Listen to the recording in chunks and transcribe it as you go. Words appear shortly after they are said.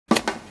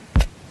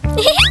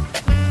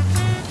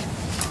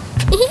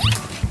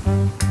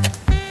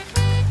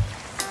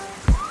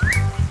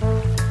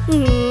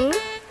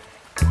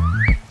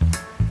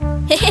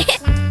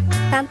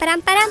Pam param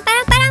param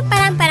param param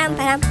param param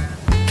param.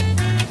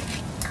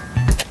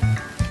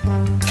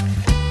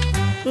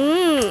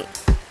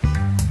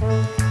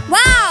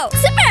 Wow,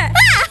 super!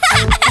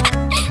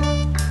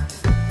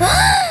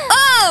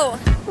 Oh!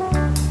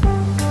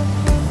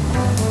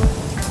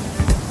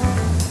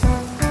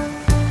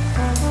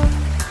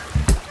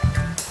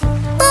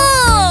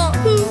 Oh!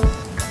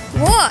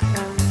 What?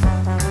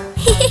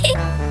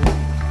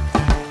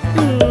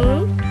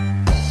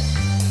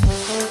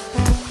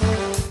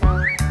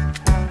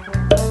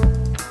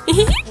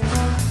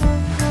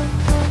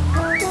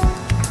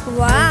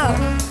 Wow.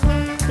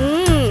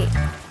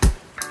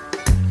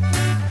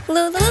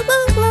 Glue, glue,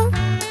 glue, glue.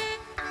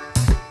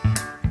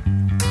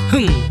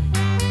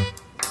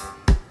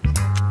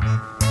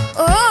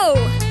 Oh.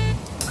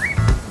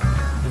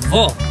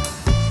 Vo.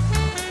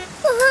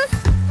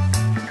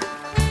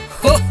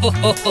 Ho ho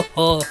ho ho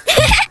ho.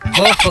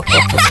 Ho ho ho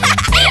ho.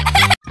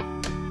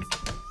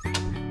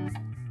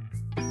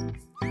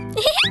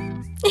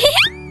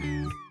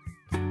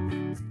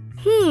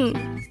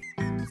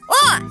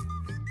 Oh.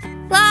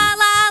 La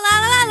la la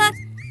la la la.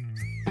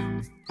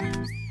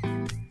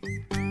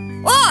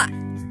 Oh.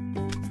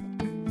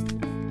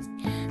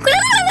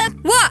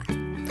 What?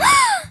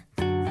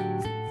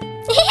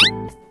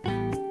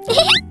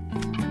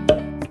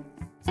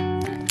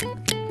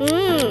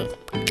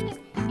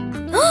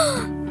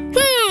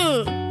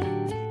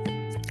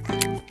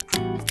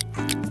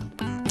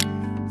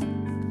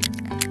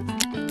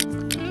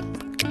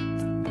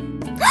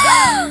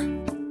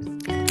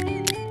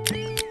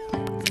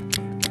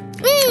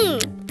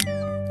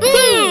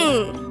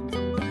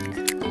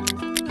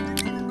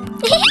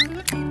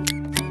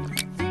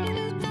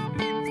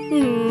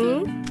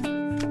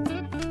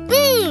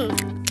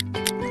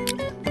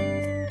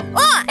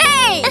 Oh,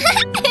 hey!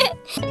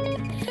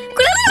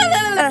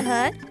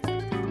 Uh-huh.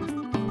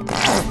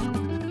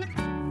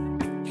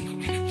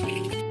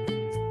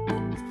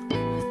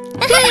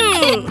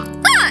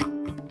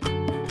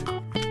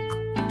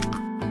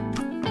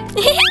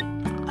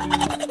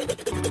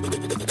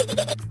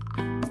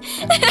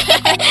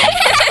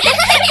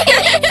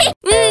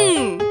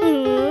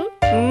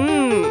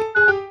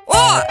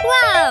 Oh!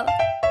 Wow!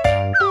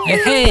 Hey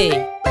hey.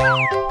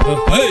 Oh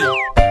hey.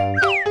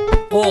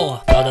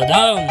 Oh, da da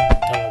dum,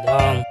 da da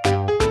dum.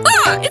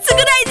 Oh, it's a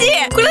good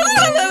idea!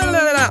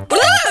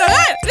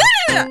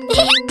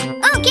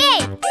 Okay!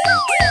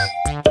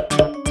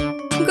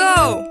 Go!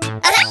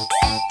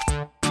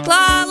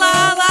 La la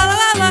la la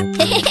la la.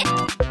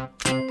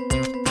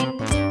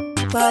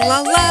 La la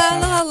la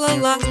la la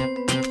la.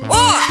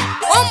 Oh!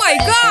 Oh my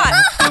God!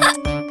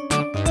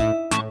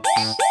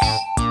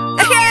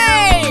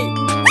 Hey!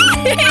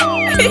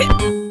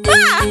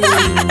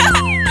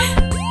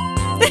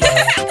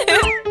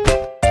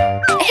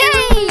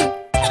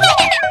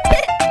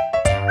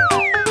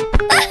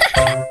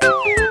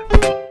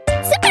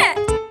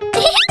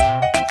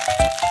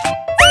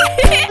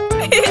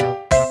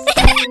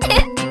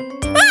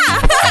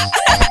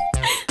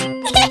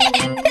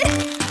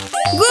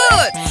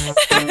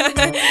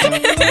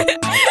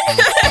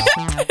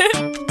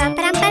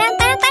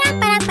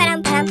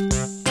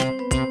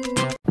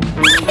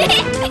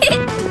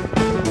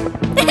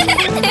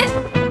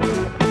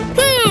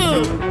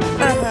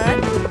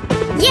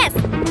 Yes!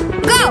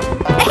 Go!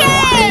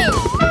 Hey!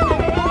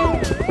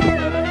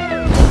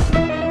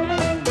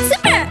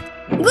 Super!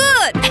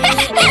 Good!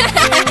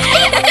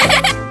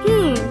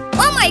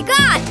 Oh my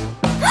God!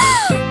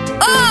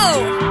 Oh!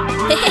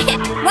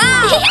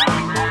 Wow!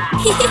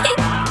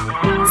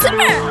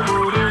 Super!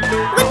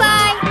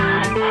 Goodbye!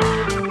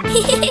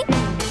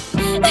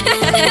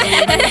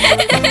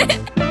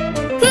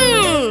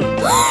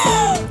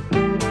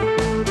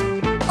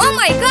 Oh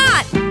my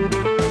God!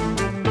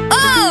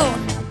 Oh!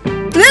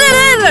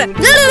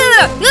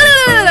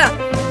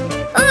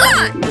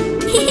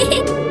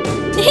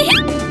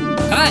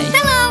 Hi.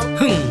 Hello!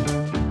 Hey!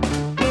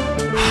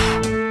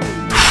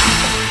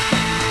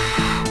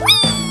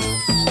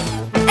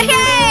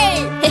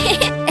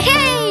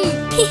 Hey!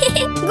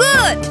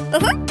 Good!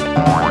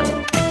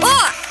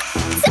 Oh!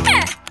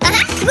 Super!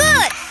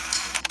 Good!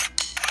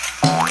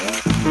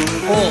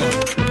 Oh,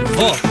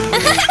 vo.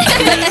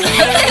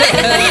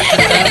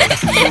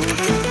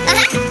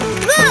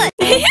 Good!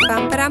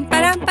 Param param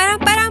param param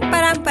param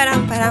param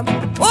param param.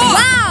 Oh!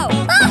 Wow!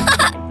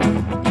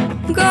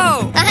 Go!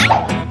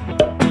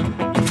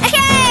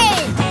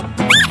 Hey!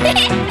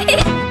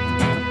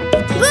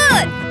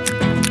 Good!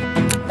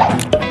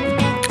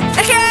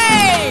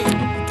 Hey!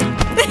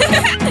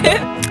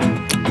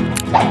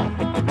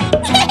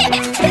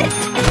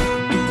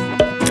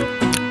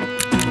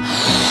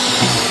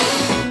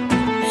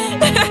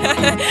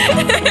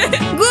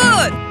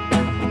 Good!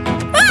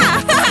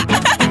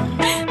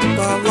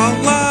 La la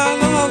la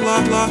la la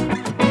la.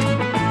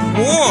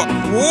 Whoa!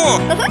 Whoa!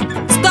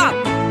 Stop!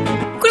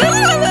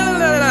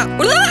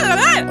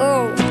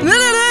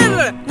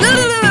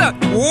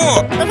 Oh!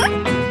 Whoa!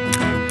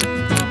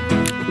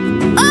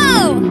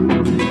 Oh!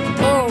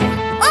 Oh!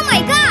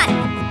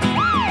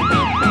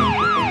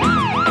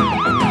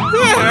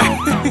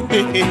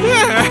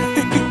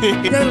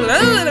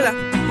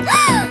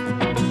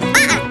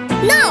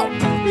 No!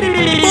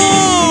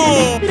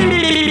 Oh!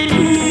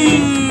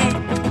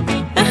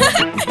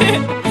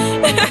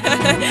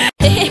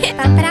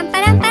 Pam, param,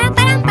 param, param,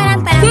 param, param,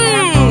 param.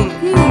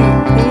 Oh!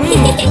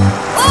 Hey!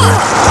 Oh!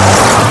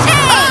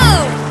 Yeah!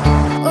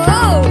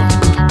 Oh!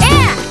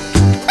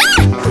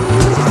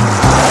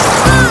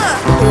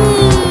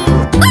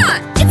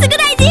 It's a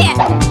good idea!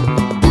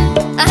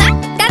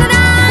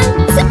 Ta-da-da!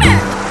 Super!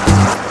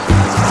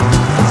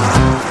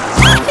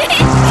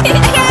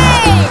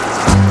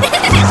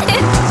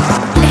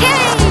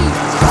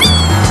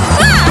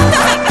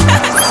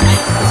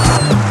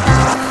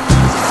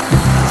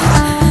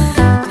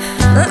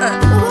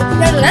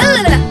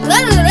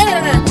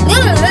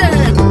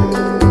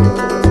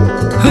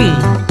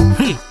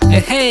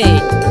 Hey!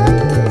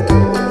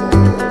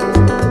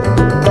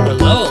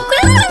 Hello!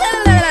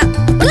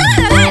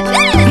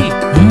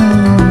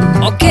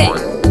 Okay!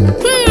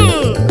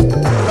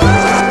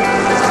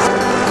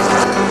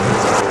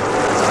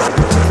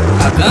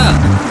 Aga!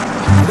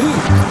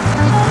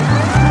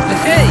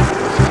 Hey!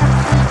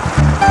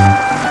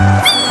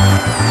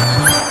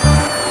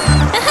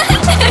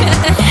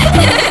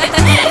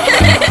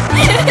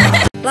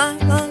 La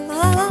la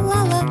la la la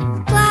la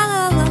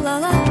la la la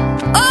la.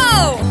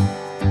 Oh!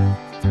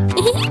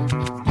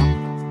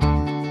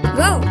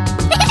 Go!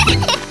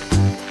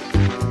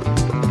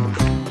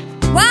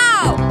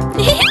 Wow!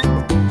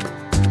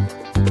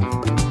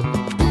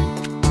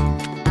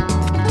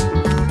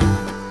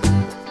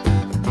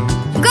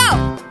 Go!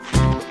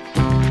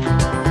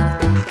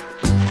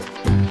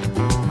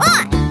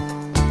 On!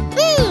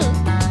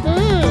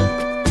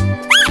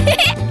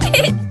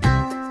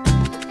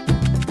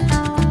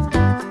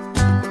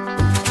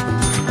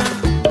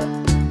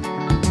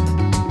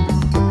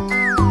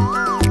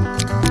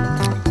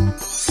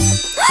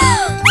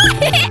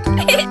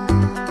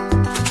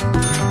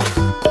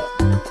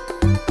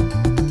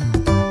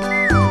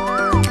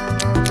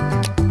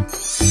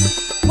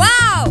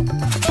 Wow!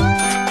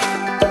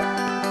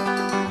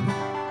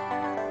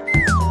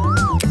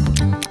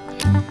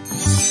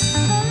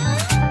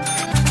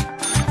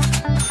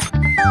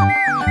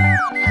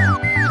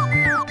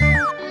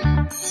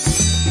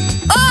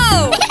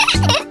 Oh!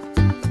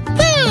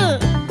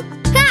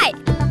 Hi!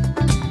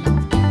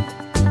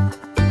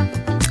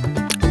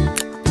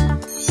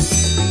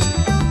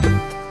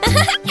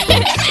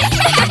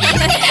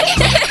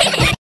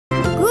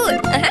 Good.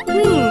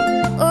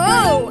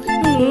 Oh.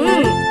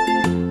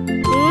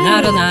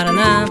 Nara nara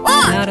na,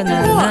 nara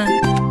nara na.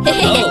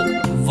 Oh,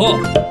 vo.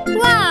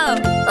 Wow.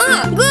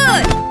 Oh,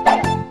 good.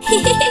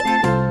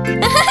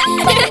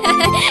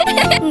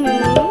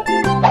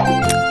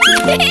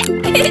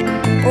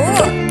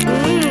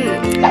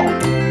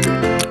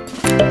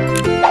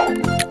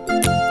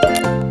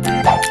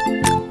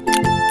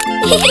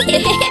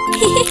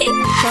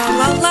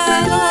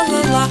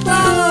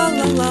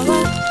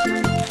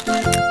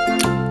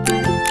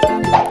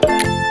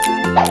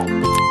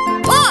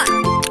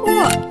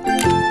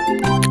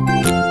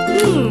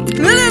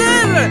 La la la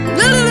la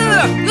la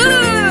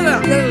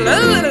la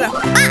la la la.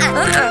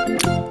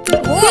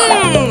 Oh. Oh.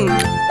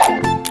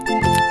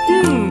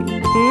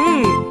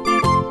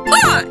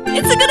 Oh,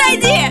 it's a good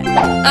idea.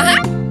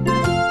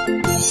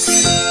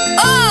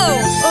 Oh.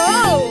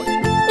 Oh.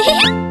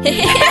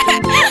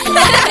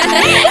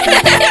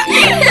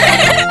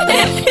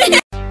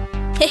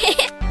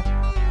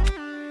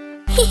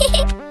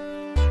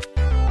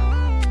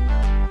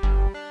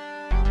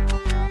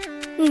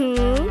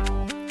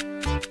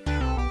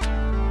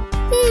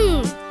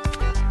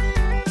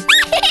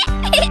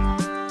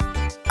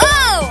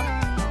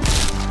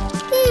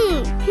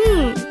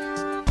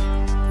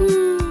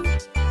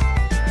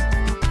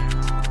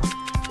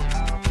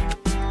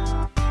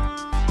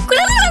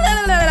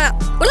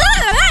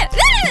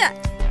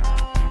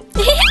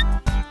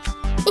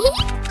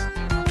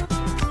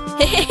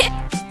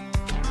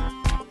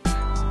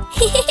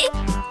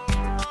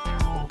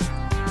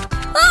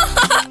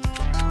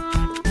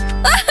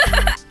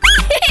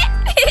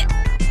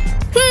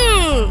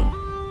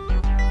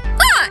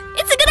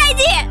 It's a good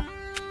idea.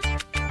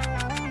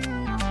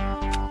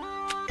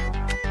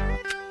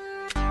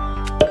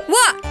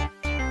 What?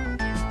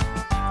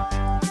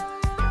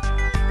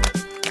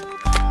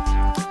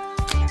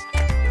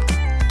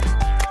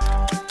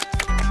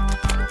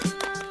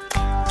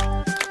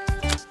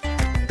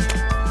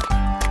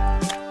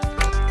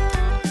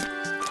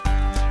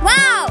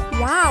 Wow!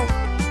 Wow!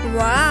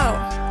 Wow!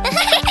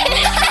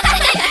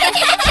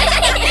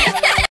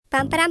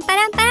 Pam param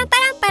param param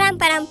param param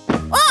param.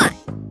 Oh!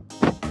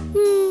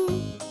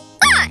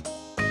 Ah!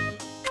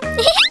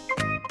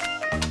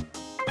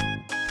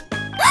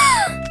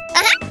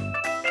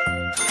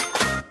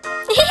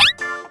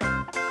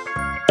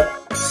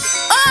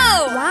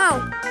 Oh! Wow! Oh! Wow!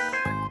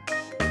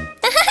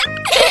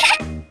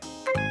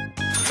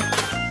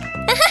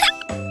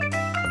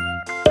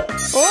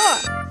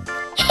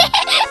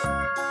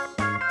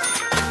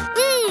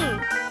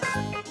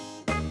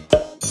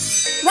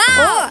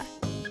 Oh.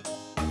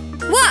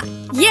 What?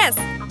 Yes!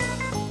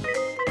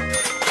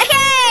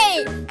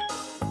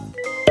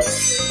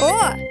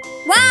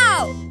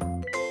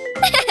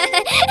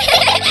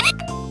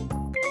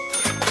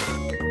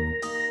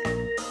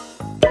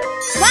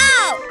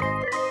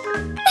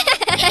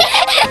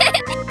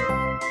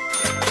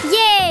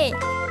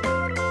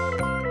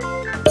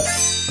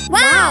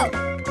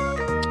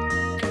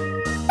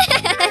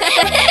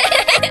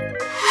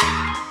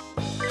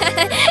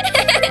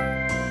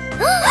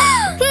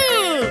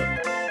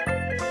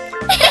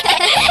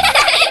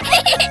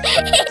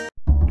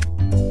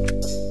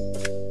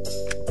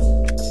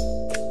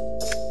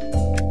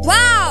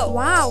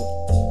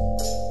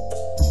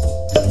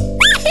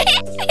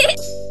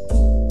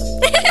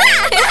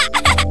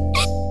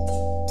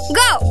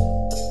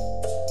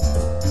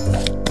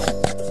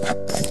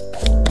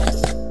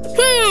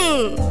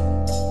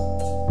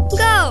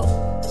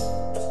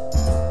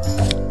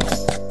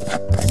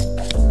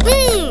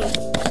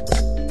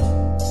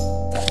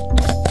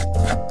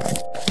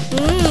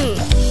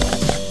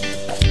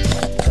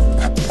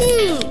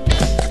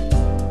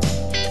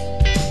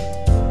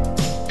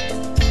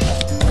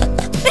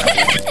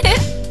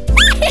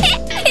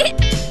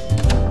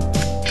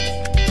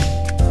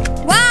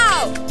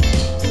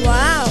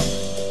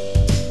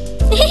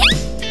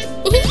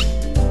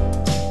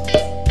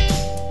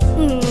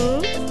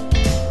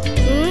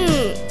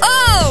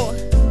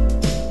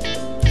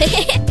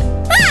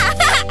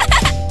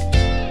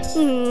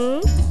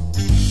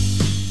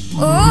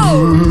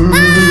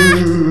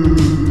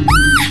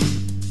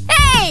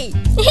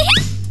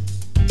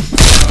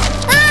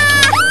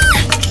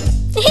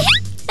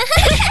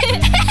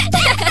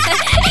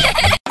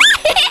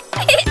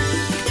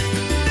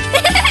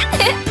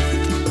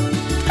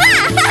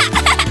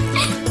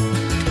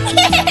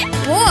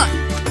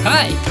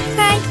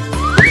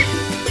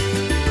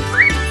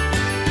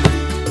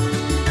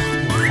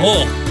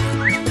 Oh.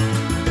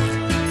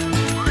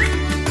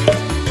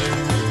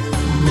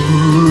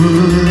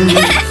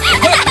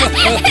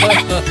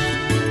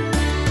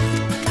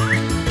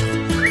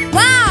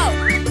 Wow!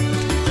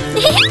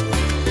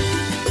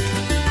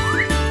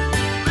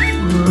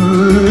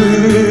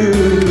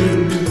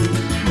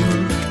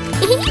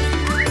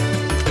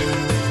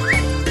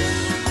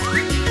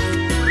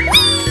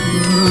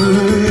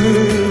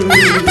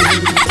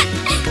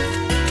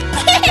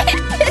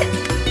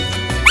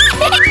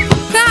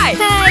 Hi!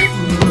 Hi!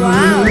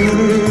 Wow!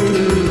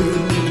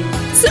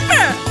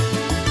 Super!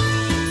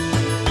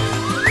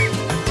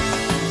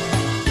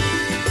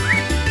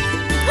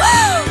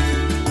 Oh!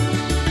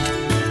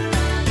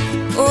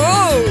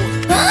 Oh.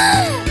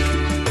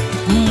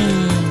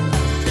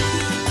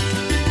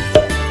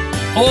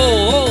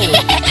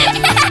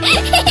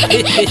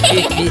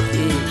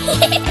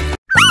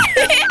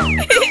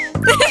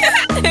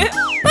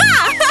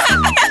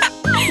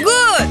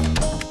 Good!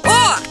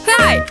 Oh!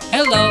 Hi!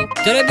 Hello.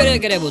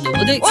 Terebere budu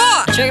budu.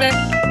 Oh! Çekre.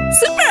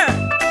 Super!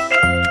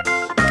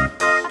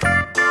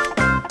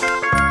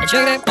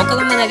 Çekre.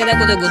 Bakalım ne kadar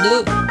budu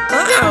budu.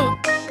 Wow!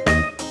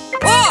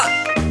 Oh!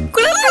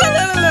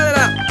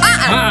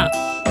 Ha.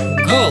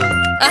 Go.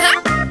 Aha!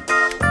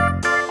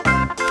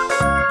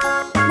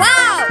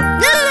 Wow!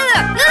 La la la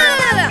la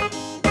la la.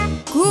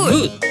 Good!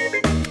 Good.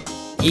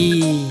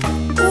 İyi.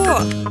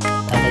 Oh!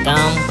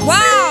 Ta-da-dam.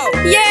 Wow!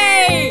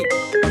 Yay!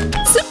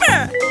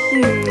 Super!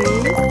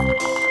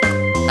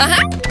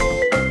 Aha!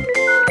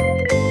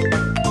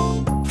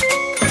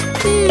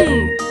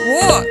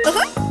 Whoa!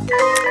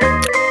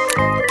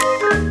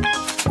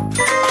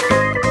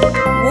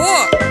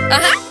 Whoa!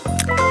 Aha!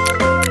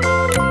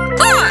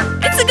 Oh!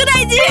 It's a good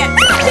idea!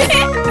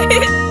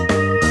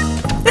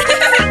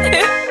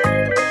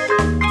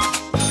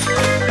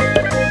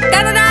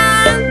 Ta-da-da!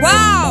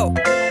 Wow!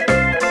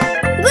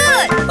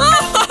 Good!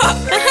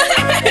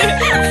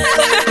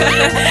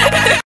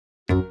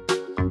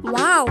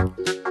 Wow!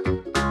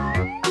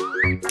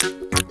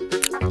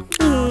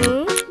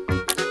 Hmm.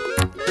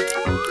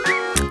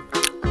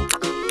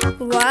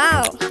 Wow!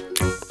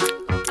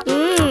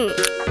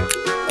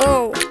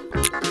 Oh!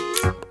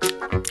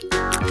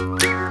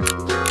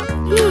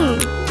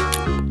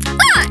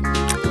 Ah!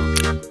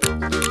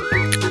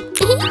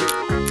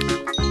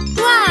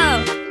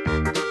 Wow!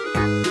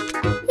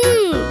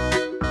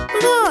 Good!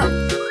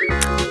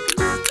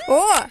 Oh! Oh!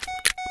 Oh!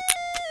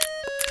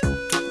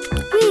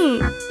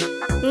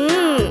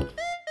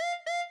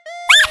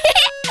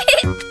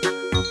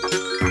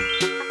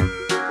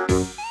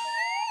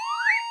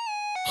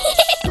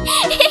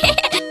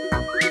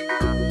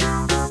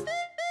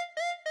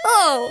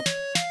 Oh!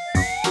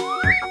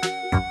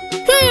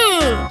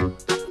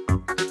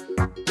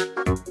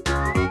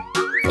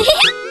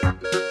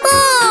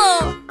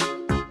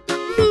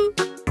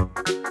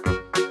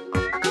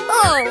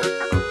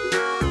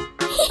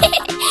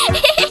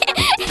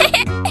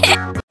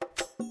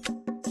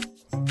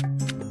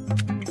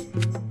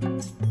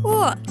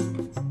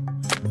 Oh!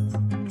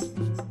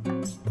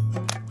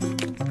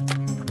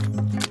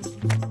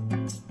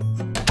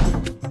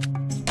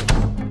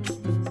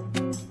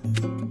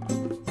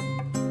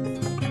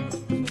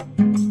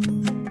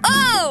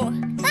 Oh!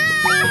 Ah!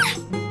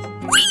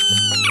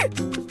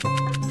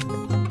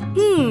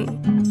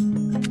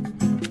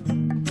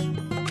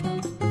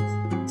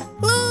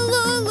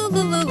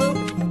 Lu.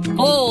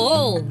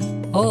 Oh.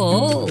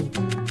 Oh.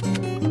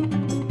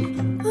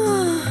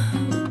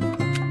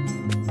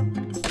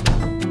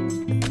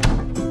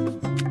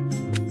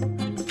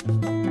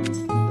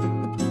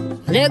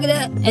 Boleh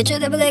gede. Echo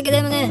de boleh gede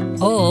mana?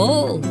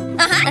 Oh.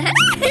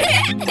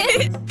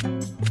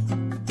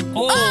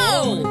 Oh.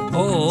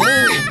 Oh.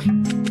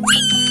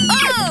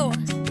 Oh!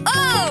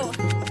 Oh!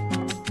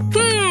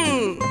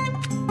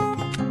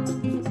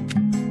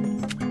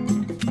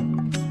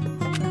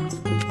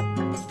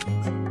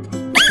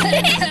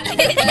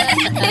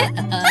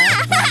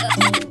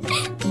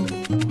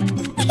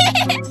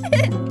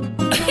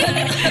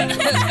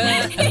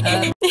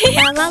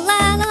 La la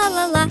la la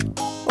la la.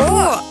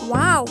 Oh!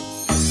 Wow!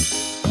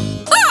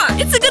 Oh!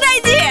 It's a good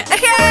idea!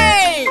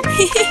 Hey!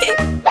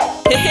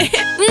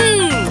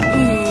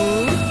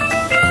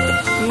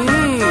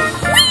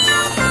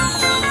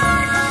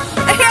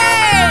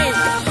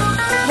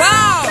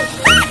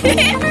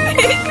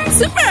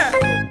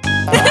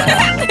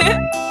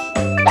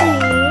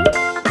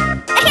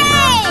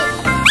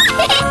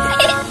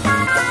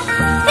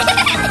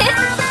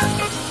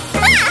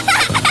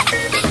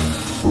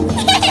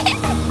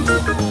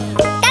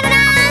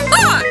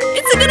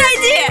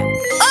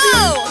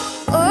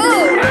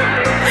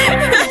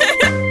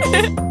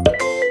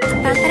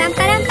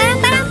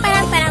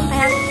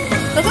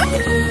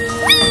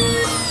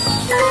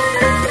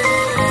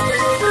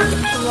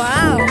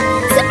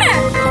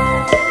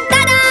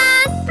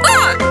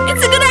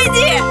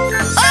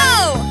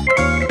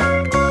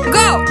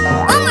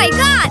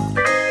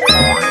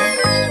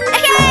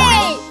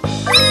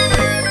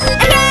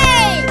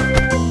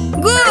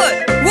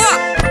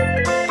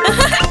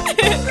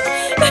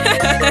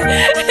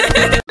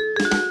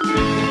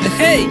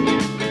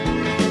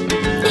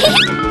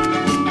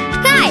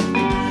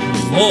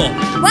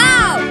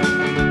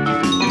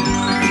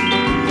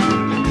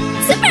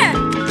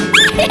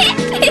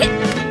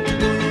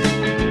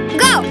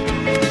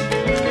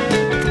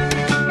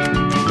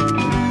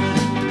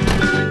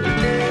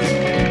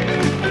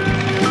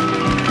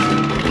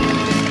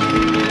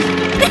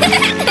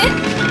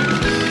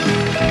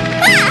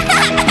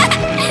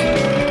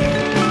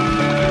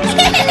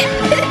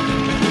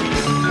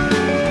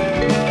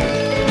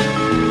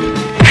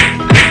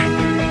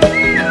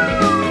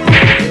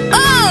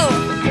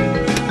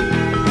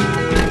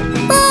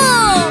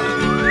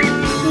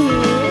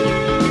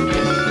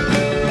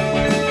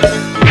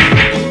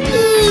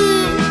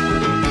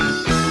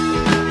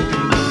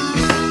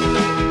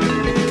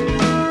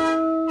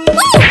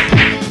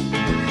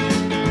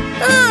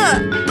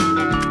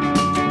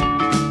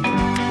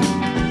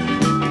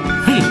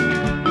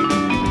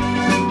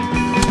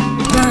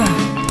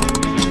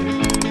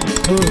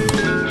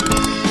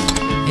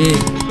 Hey.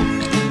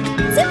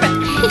 Super.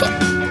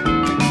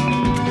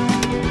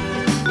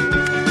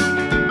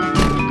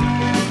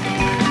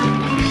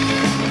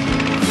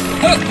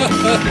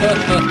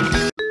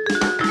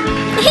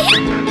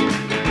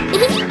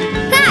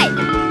 Hi.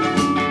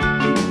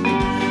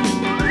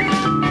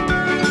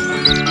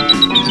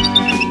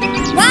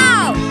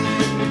 Wow.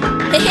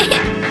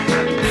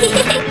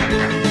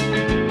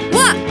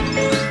 What?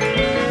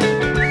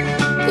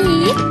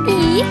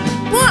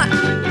 What?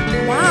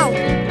 Wow.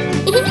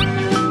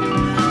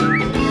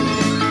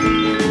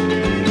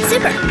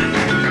 Super.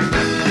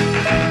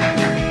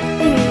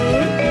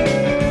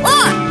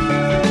 Oh.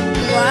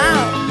 Wow.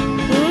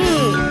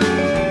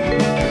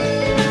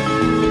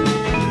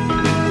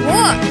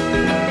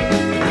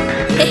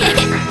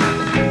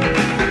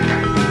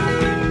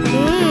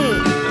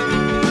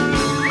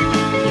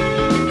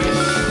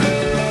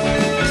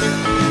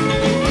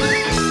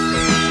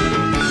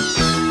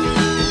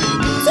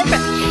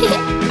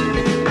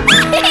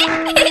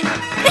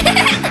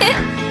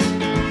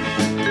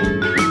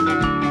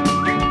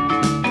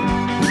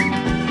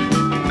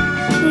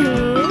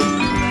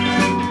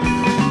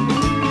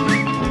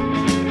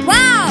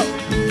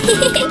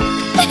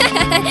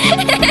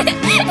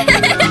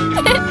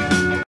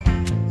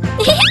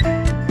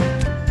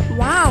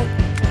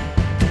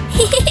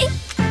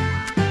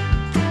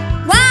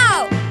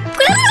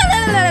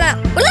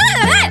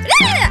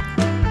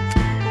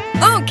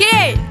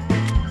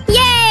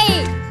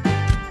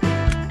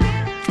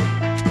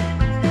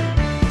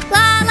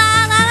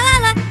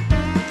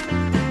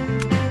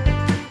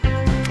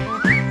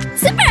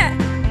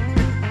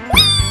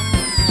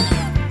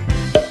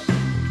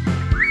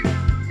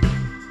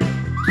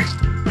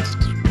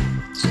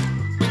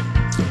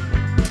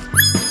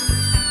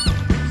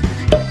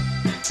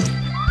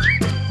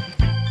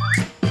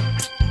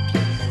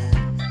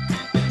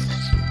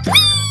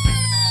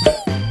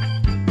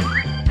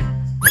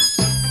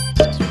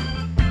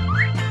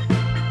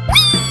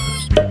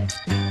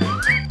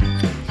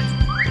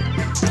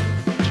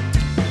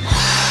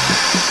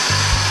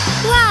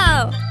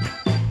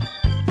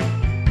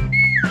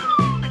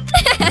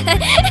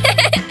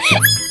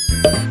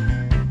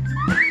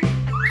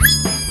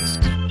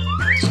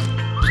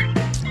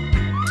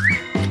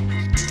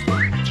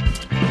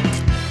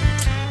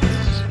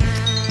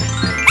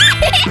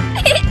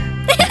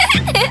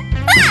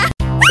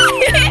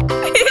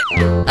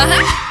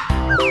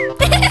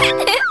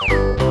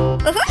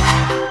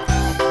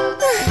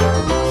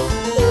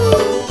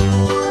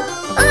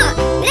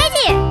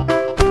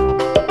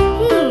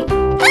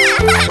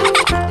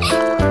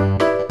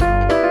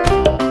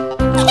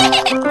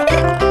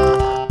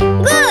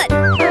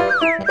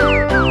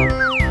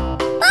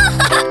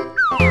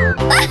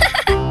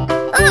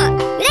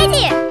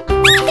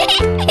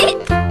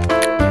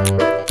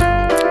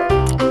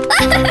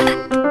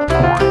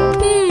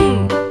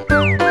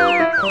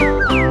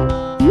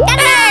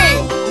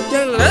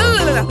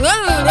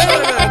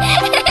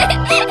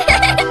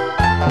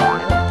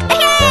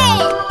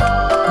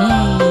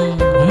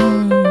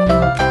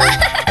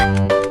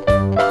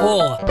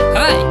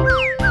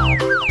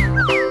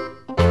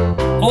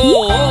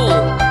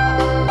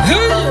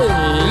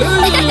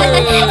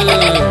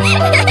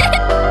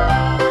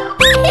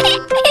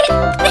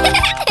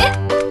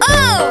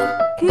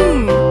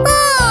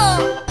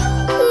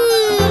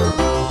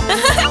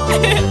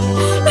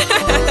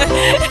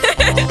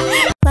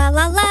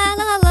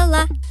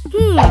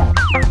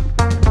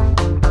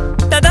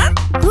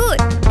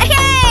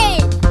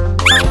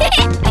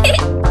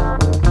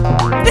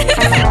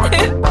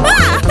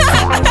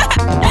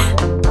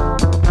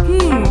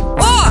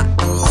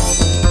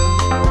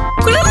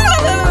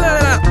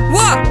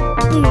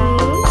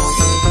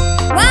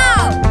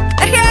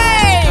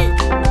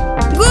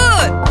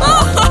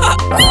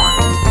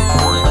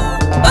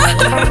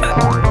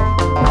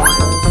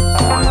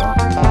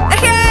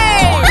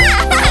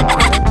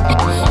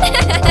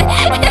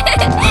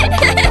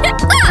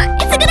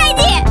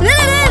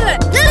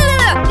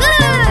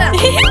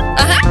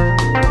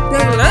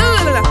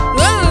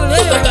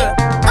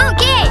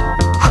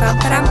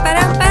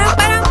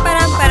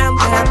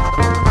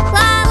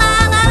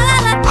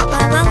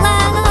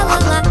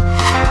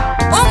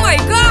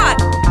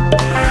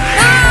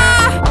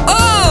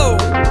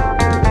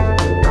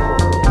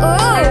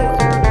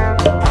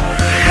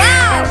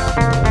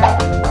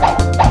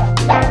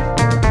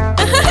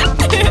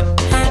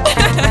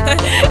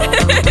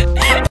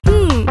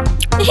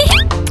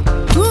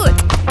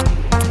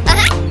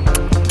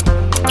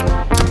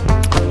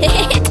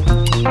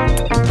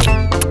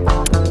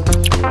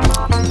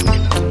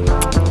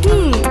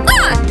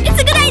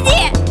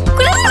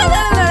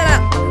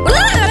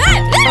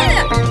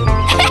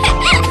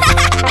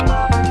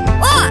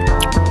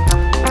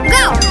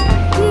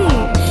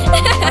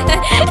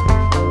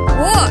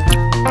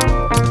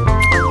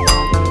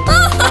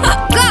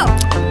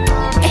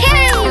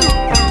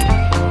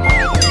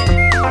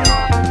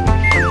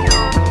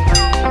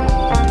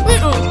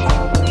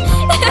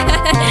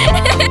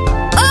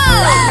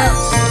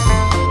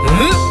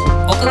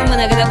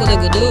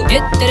 Gudu.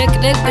 Get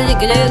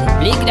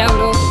Leak down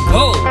low.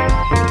 Go.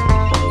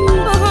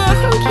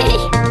 Okay.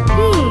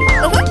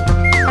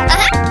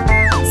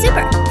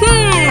 Super.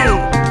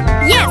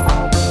 Yes.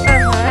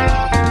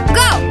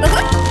 Go.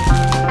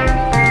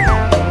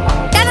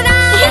 Da-da-da.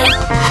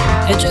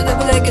 Echo'da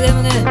buraya gidelim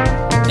ne?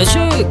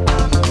 Echo.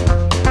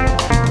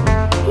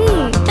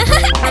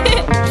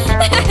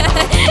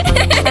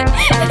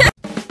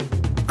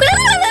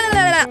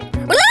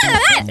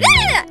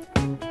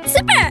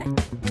 Super.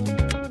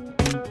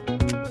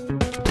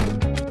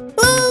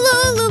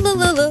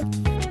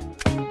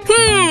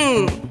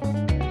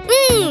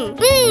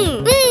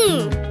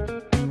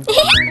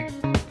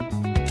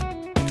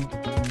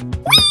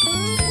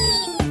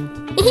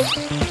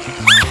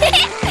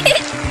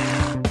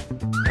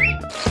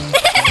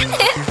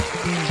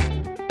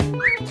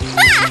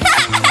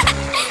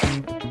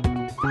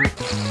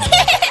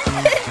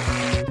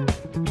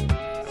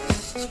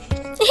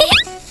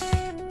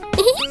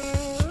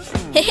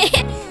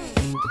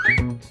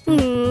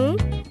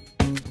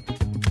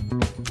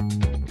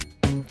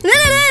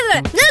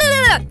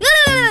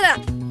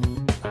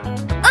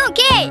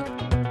 Okay.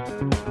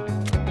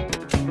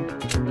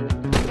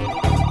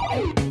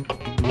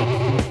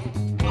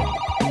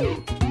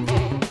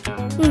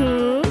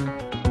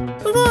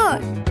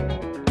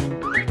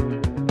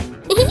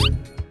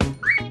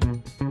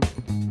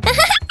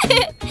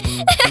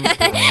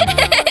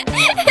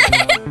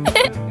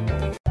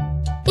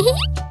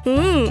 Good.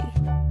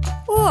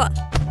 Oh.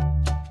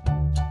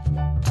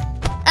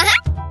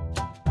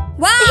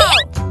 Wow.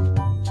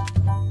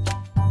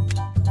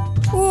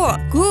 Oh,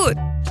 good.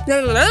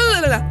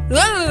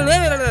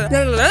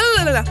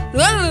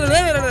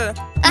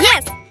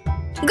 Yes.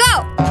 Go.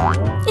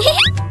 Wow.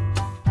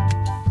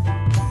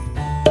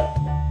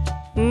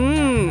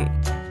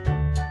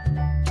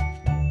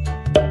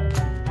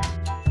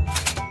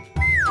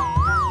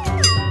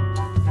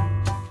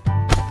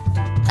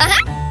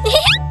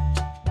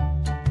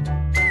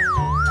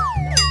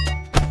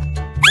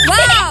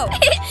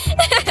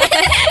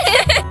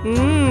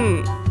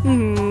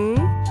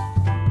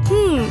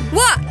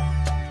 What?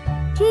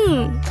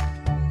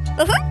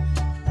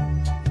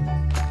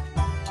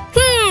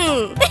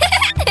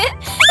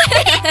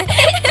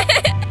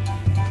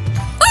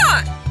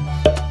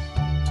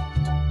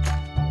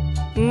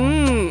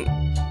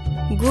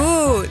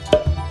 Good.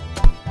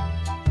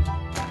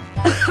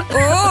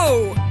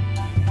 Oh.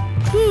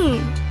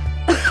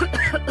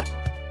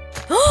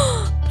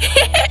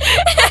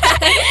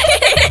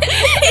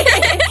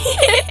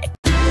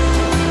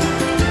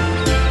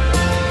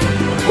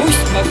 Push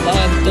my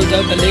blood to the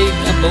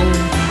believable.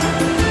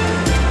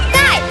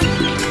 Die.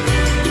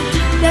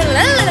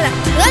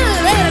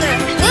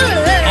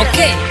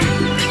 Okay.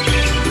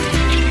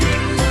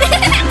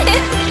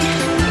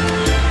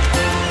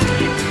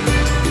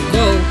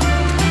 Go.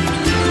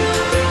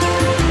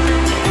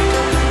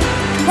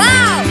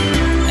 Wow.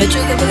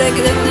 Echo'da buraya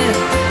gidelim ne?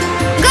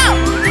 Go.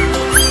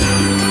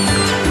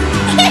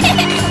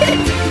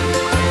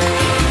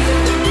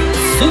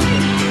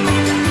 Super.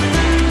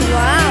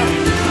 Wow.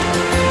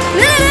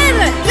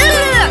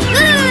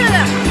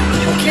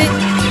 Okay.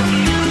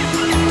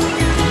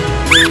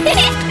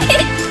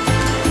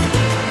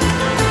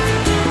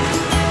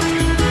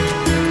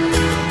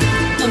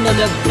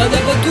 Another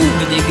badabadu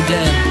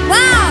gidelim.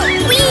 Wow.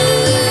 Whee.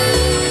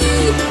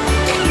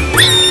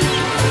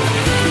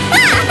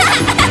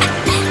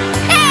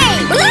 Hey.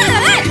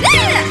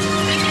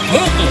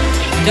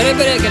 Dere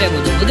bere gere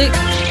budu budu.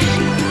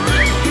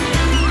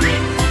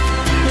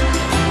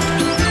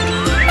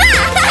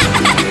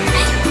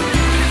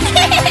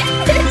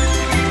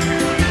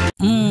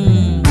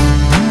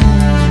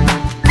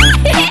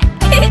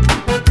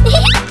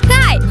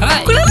 Hi.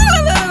 Hi.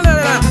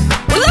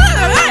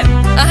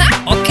 Uh-huh.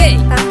 Okay.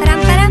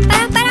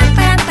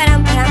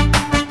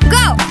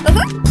 Go.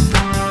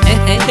 Hey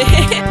hey.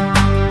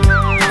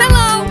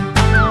 Hello.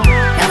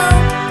 Hello.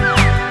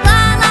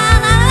 La la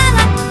la la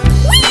la.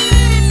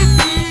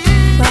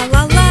 La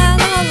la la la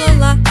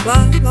la la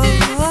la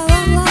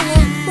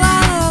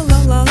la la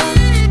la la.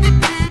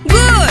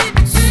 Good.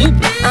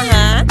 Super.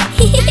 Uh-huh.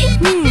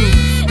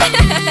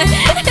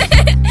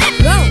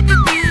 Go.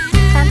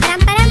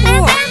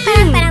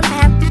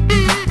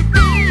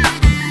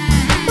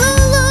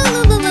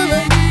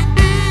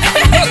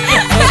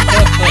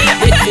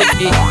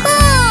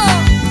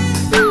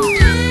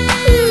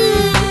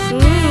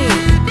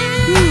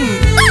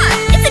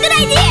 It's a good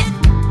idea.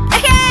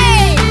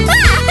 Okay.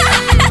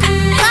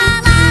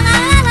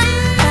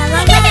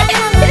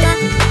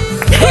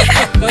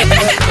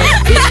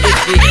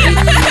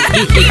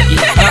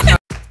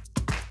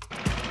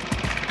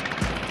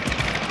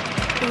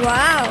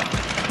 Wow.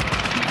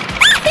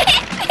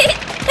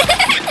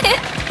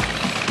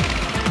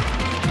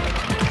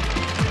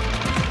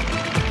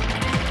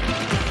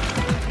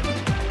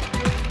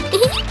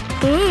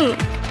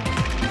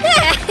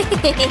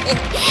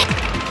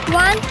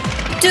 One,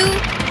 two,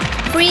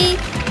 three,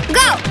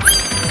 go!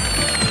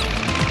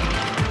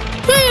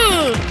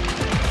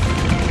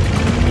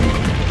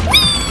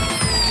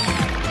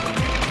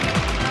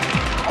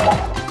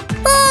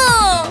 Oh!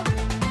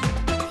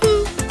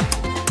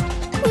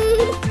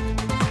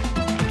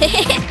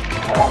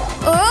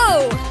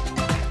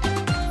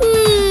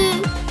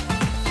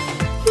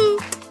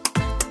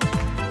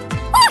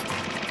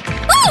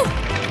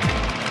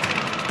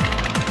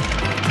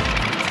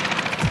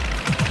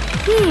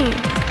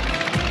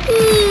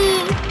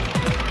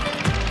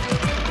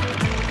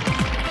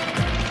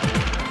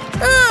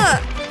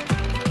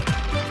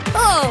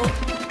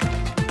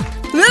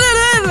 La la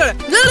la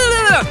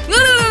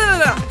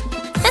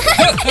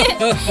la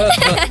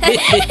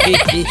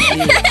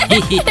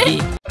la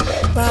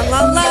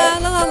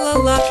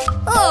la.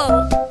 Oh.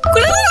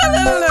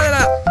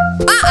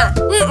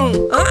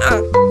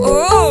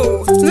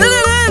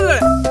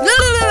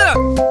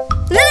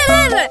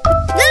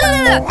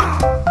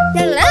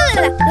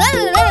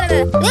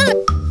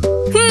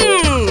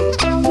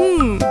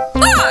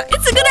 Oh.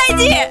 It's a good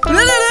idea.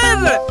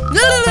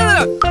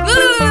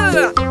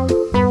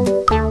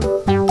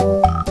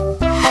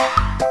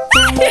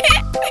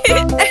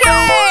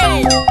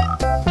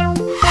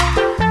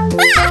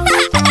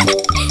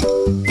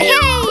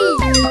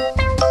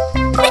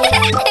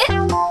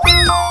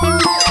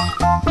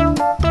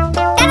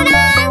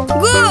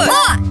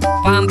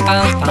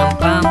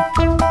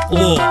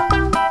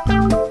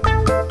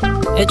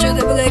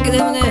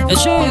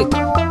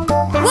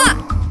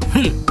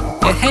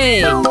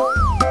 Hey!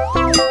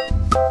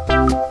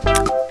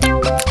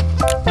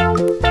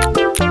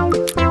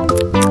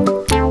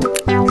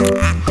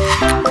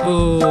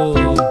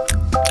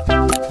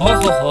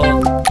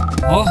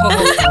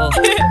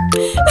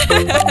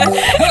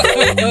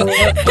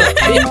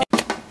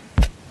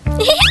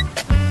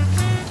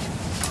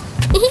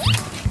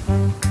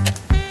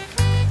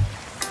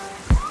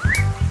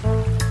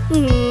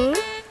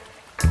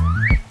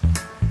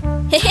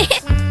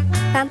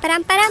 Pam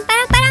param param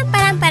param param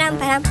param param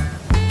param.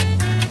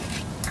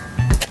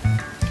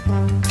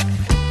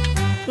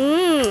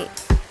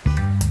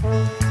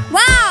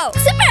 Wow!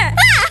 Super!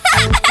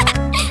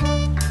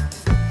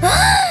 Oh!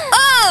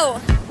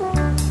 Oh!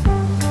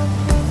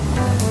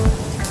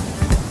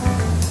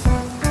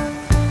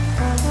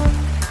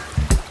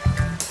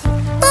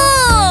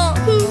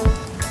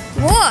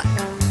 What?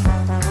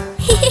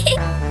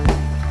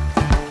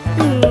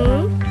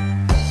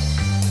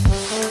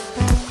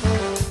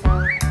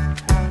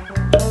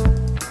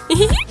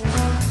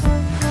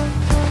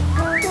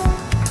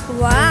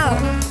 Wow.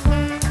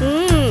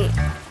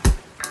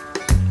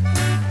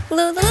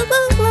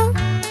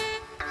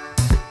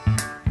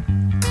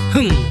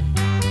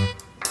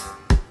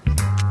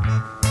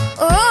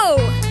 Oh.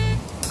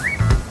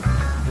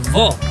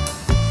 Vo.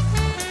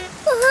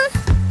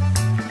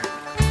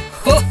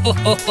 Ho ho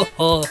ho ho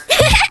ho.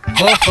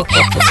 Ho ho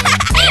ho ho.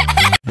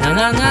 Na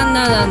na na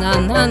na na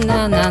na na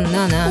na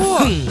na na.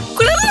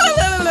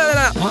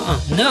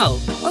 No.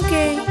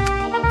 Okay.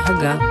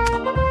 Aga.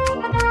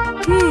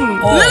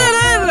 Oh.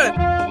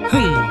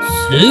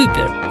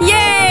 Super.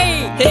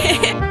 Yay!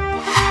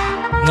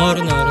 な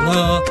るなる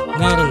な、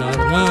なるなる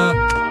な。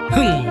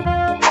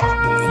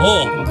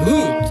Oh,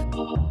 good.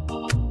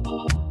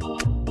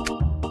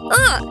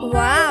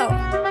 Wow.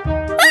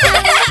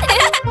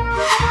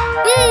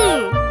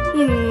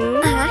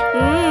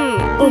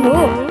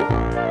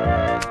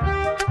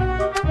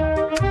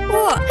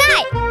 Oh.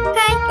 Hi.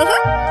 Hi.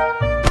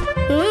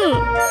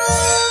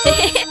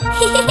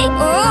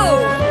 Oh.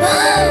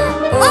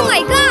 Oh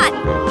my God.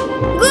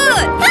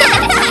 Good.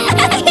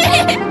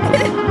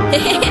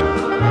 Hey.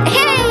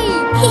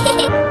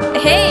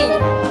 Hey.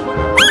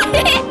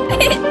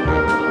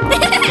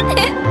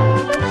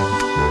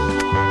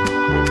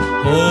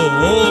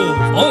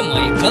 Oh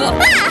my God.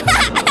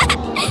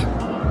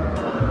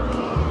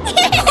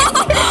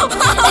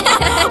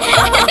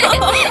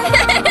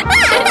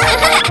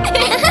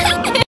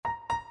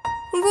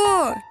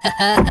 Good.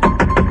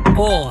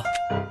 Oh.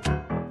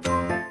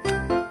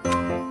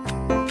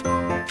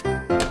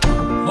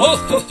 Oh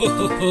ho ho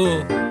ho ho.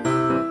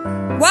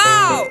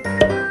 Wow.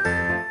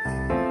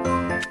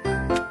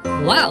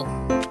 Wow.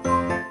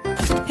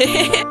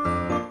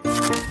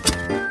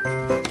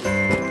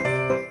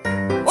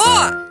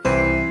 Oh.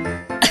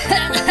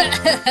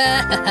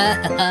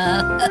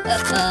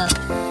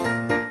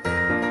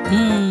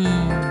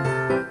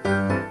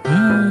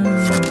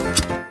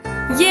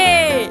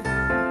 Yay.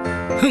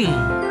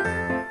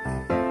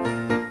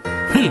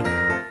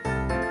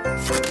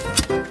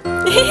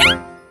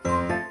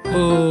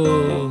 Oh.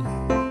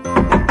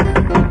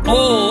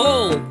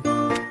 Oh.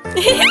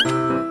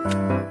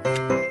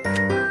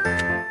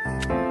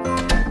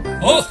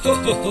 Oh ho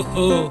ho ho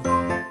ho.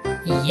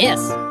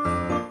 Yes.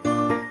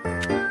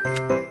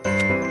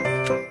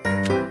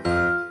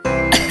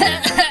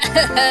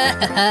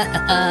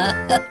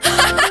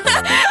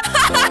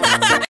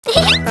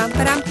 Pam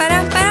param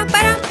param param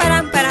param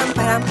param param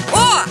param.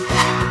 Oh.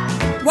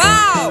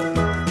 Wow.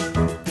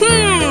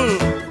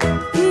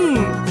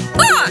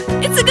 Oh,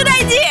 it's a good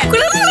idea.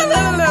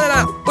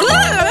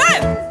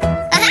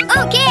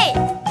 Okay.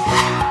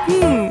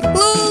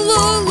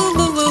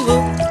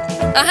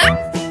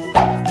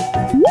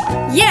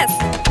 Yes.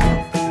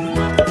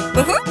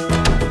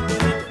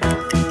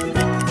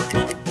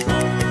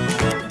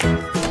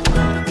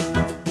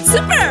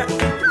 Super.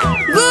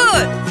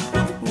 Good.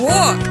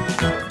 Whoa.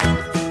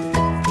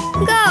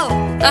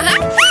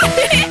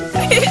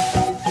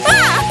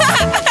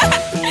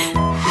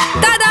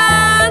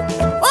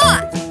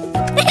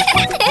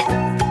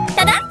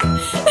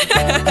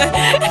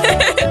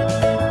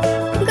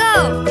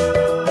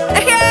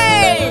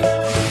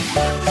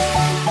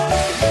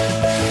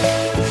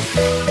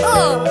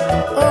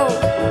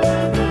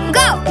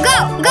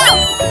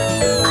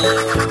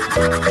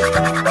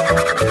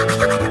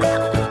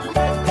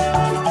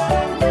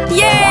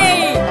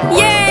 Yay!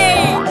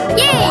 Yay!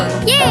 Yay!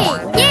 Yay!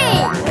 Yay!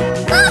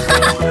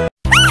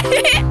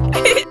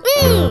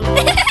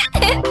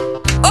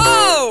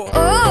 Oh!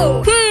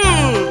 Oh!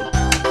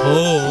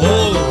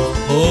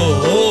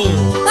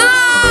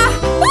 Ah!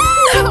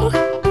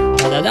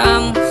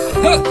 Ta-da-dam!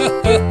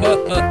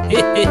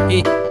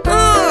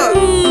 Ah!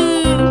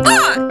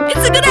 Ah!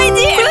 It's a good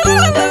idea!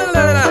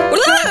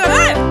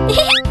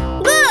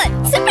 Good!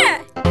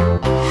 Super!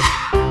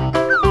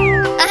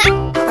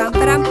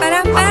 Param,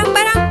 param, param,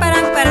 param,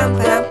 param, param,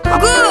 param.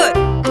 Good!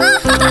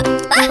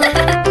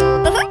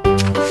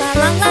 La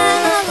la la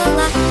la la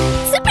la.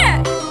 Super!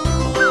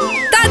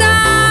 Ta-da!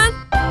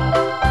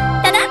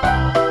 Ta-da!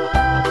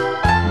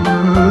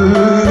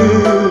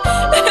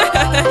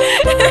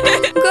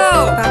 Go!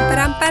 Pam,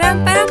 param, param,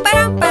 param,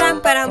 param, param,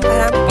 param,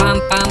 param. Pam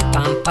pam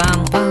pam pam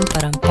pam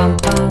param pam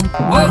pam.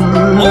 Oh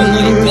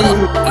my god!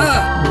 Ah!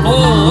 Oh!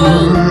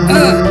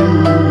 Ah!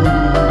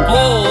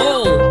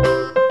 Oh!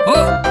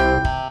 Oh!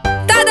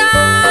 Ta-da!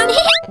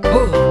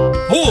 Oh!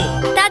 Oh!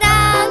 Ta-da!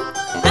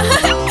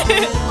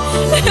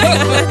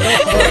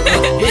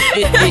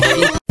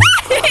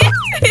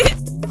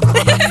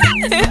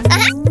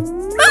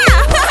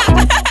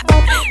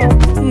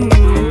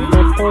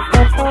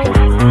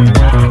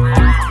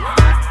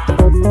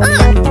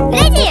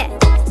 Ready!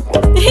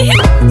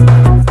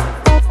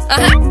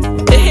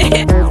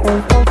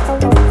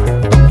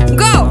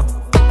 Go!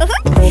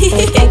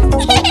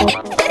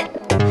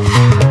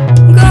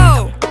 Go!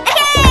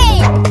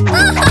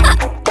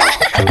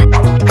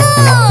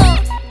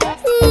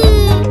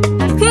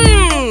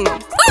 Hey!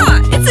 Ah,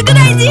 it's a good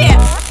idea.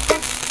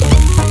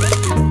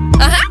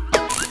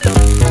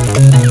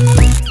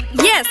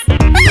 Yes.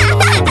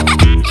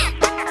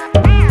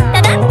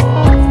 Ta-da!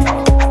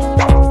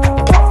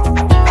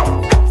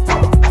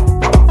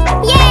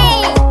 Yay!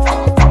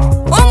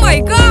 Oh my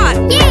God.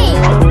 Yay!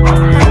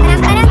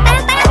 Param, param,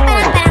 param, param, param,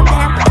 param, param.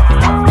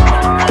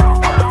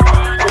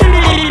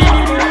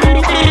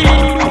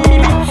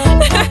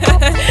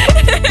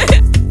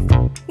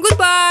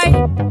 Goodbye.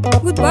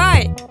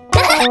 Goodbye.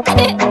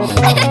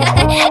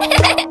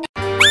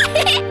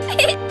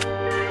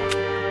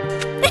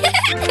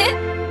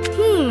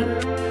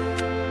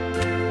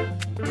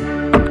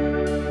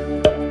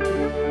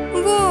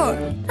 Вот.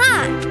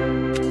 Ah!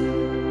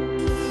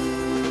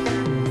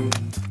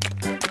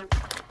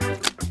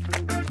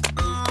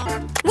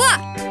 What?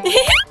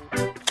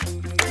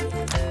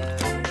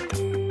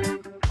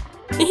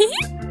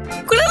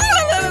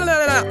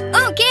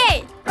 Okay!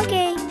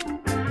 Okay.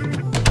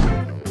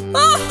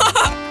 Oh!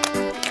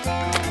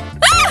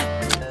 Oh.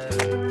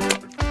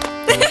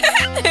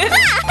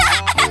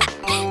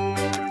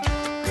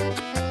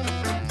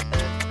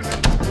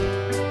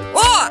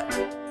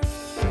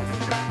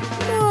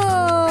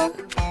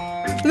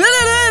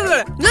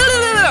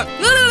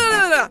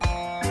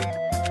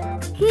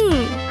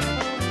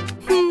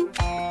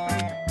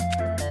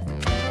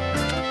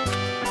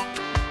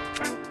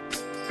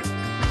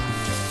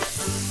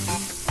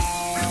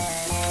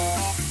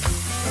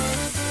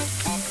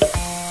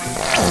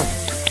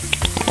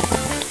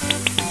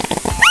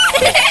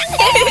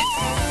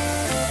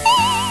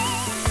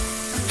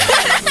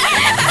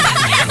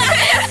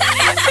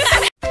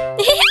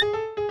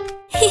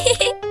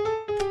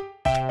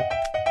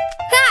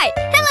 Hi.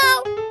 Hello!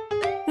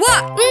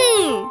 What?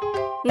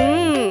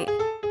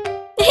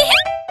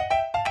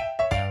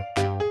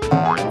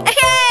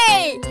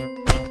 Hey!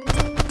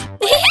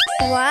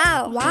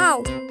 Wow! Wow.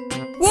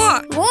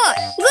 What? What?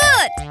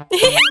 Good!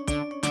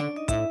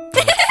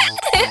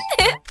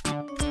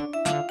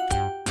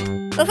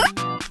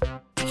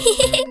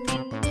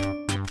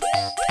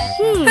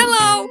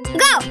 Hello.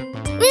 Go!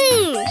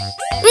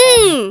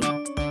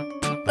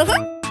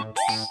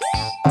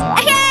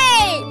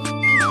 Hey!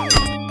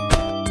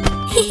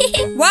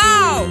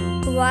 Wow.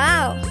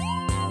 Wow!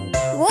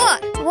 What?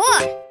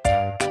 What?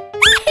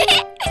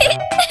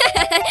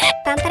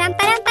 Pam param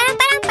param param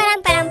param param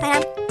param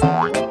param.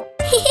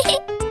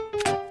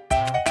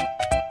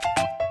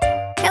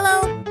 Hello.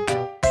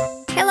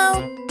 Hello.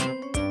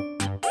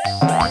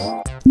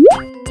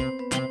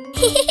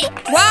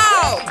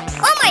 Wow.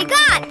 Oh my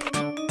God!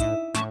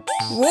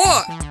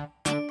 What?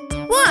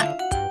 What?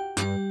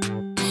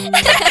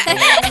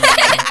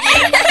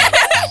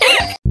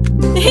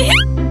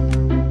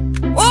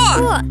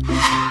 What? What?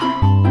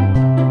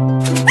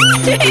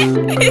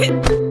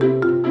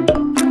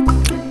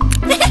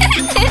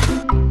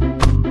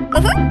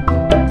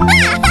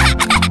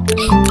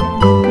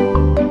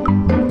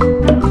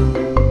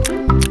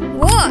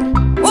 What?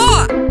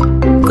 What?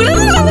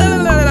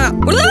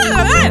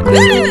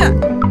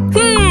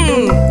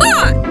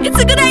 Ah, it's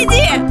a good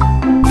idea.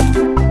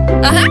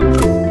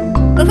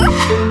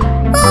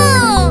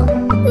 Oh!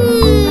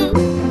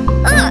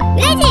 Oh,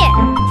 ready!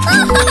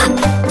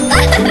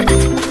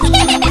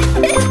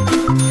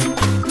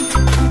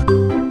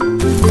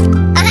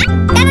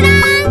 Ta-da-da!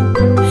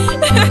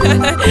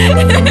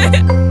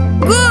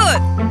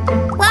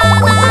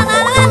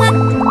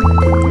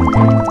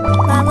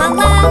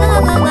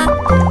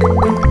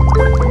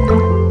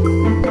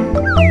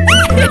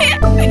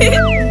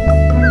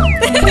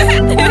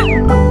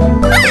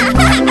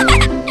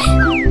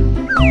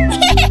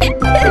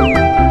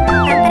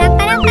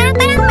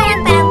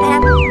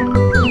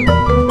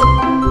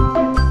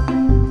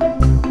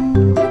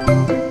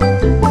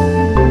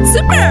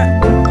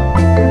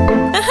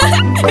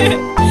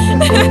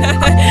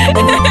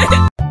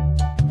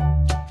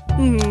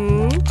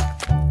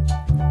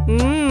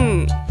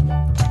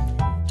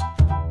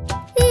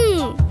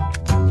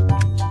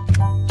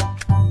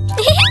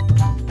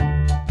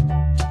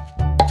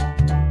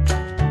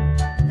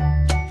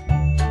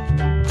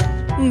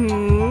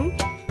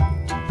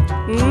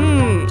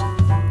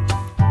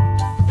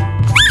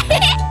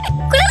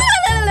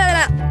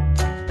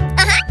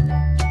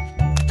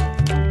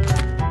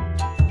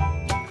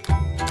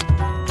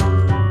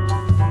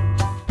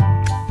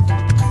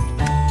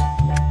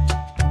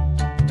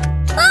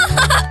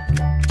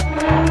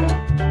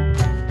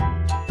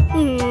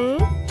 Hmm.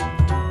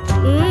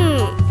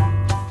 Hmm.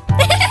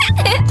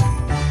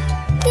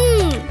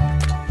 Hmm.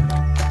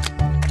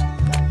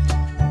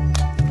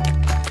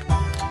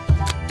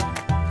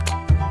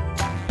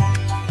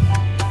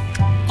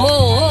 Oh,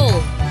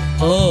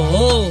 oh, oh,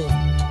 oh.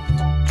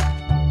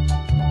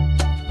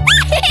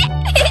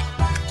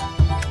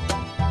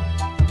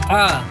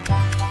 Ah.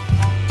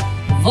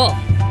 Oh.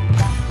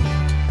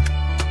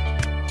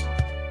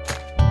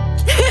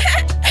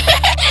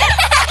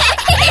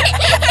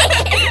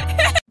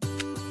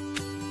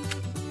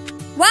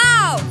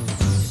 Wow!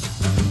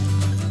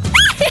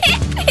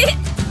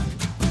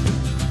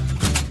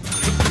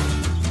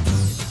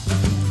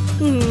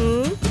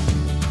 Hmm.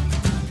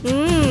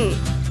 Hmm.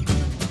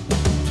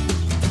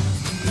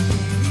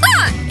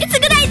 Ah! It's a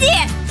good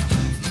idea!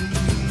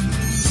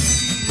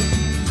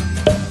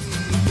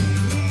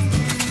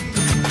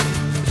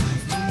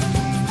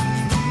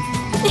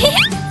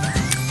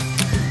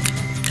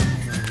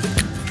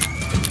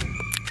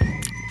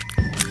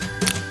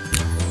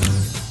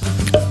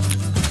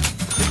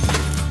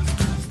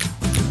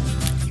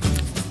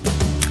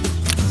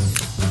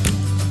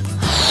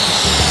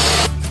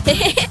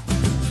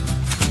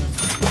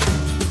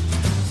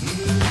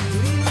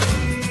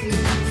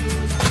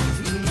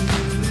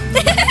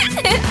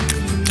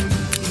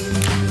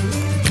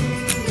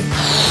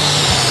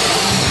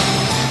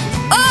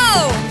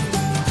 Oh!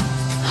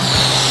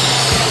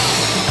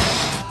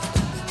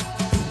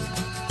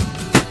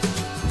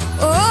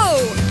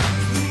 Oh!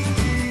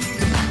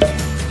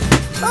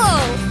 Oh!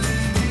 Oh!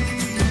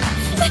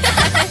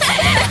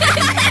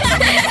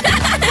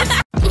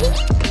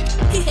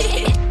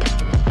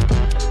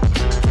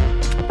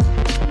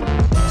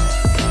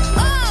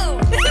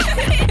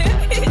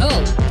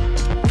 Oh.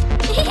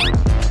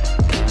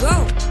 Whoa!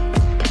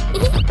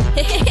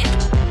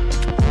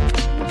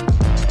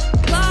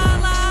 La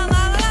la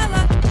la la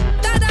la!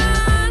 Ta-da!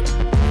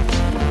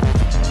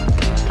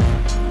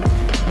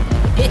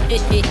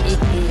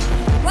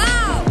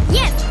 Wow!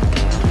 Yes.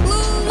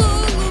 Loo loo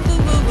loo loo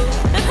loo loo.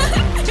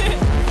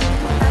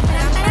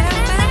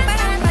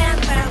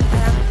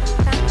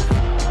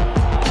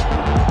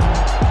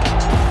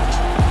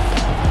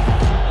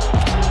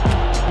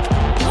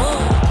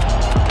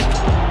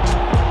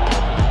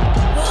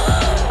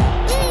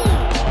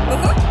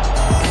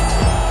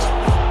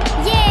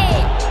 Yay.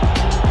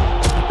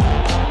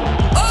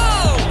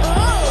 Oh!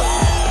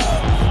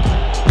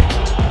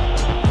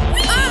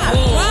 Ah!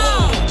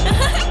 Wow!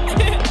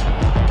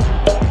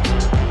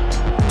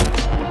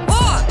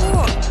 Oh!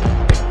 Oh!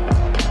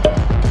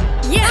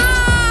 Yeah!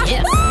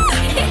 Yes.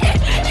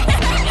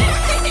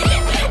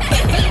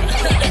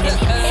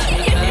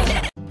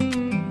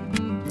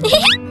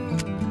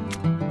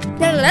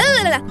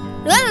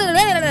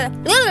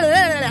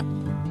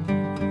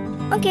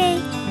 Okay.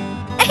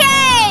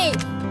 Okay.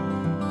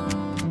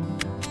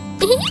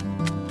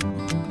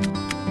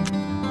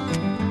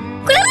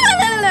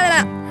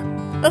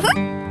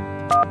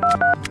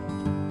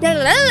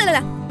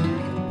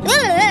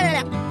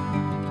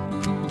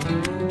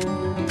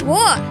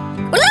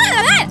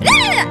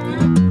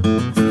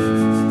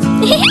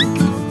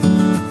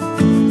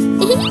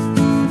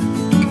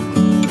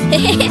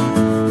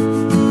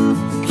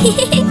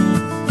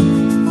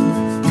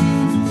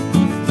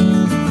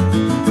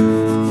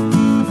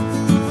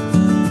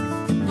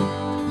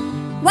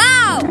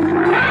 Wow!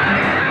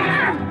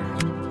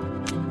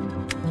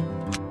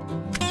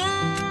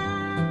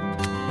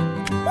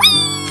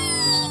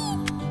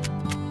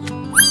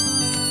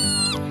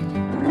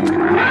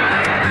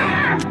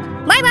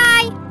 Bye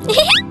bye.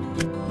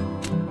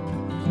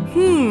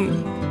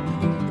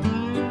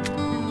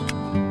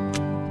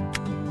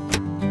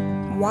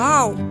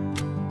 Wow!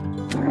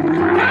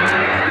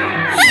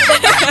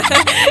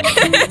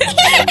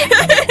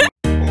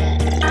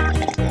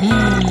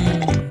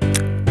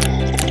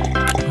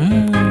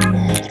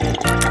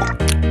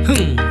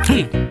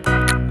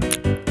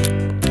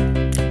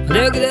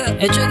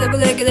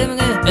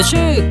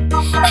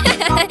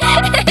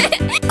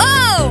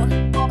 Oh!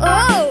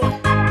 Oh.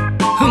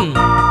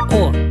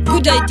 Oh,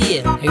 good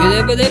idea. Oh,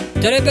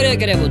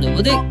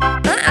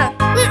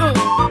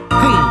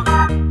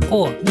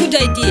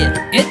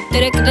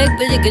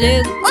 good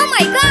idea. Oh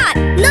my God.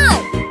 No.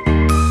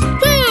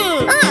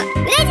 Oh,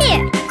 good idea.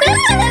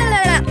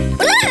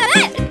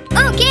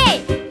 Okay.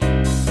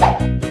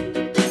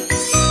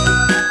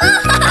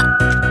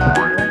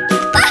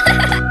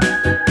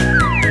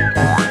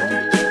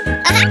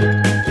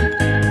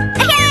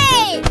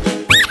 Hey.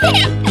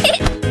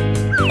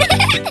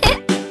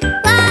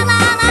 La la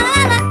la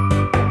la la.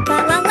 La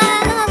la la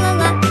la la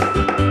la.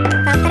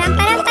 Param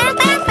param param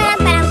param param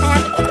param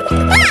param.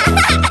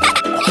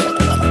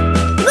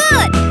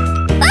 Good.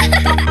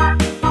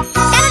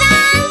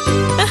 Ta-da!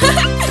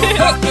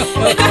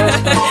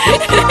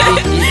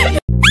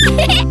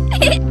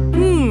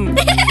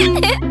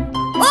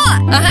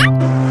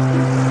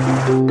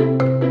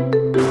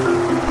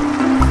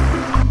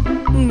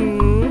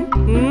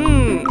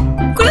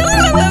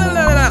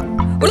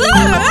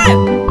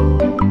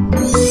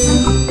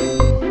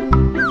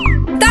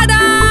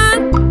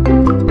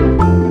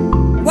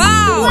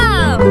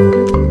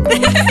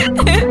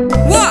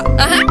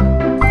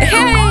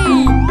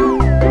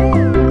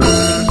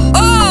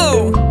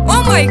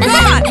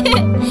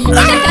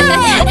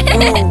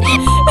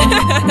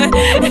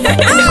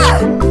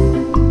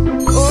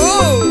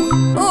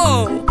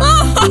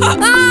 Oh!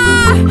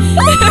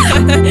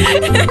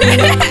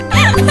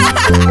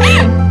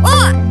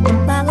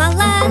 La la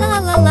la la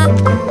la la.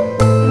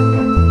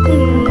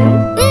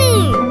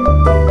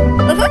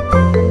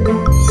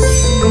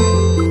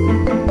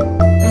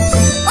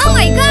 Oh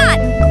my God!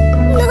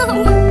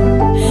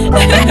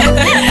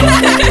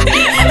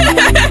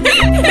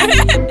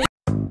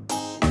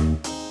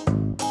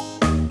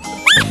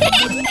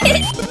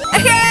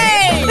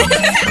 Hey!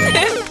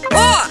 Oh!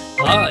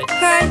 はい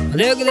Hi. ブ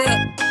レーキで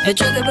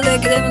ちょっとブレー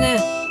キでもね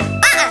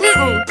ふ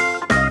ん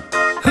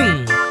ふ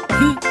ん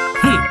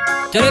ふん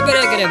テレブレ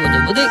ーキでブド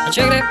ブディ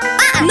チェグレ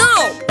No!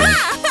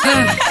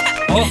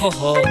 ほほ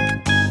ほほ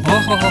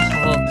ほほ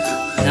ほ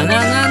なな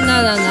なな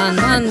なな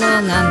なな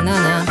ななな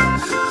な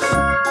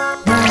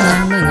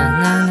なな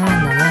なな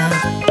な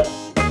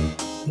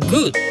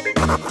Good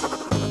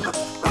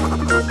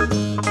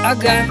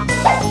Okay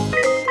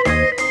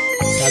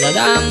ダダダ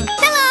ン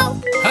Hello!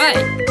 はい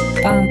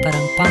パンパラ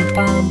ンパン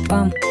パン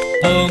パン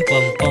パンパ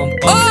ンパンパン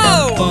パ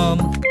ンパ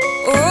ン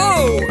Oh!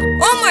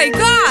 Oh my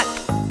God!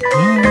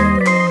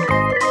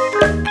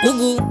 おぐ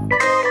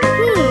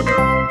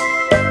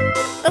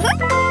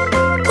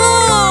Oh!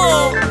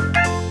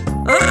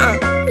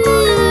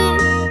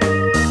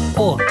 お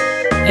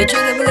ちょ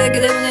っとブレーキ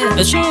でもね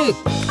よしゅ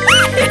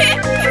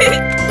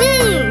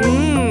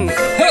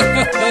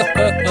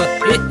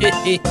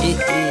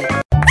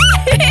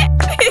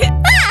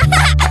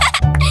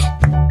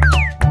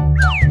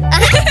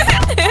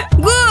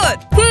Good!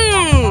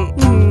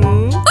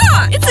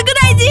 Oh! It's a good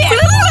idea!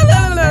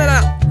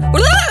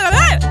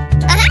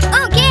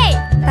 Okay!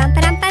 Pam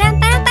param param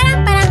param param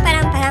param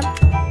param param.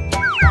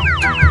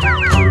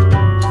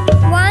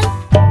 1,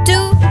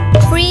 2,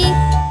 3,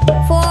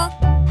 4.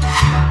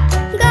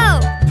 Go!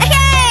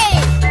 Okay!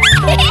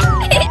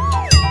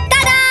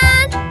 Ta-da!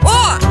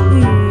 Oh!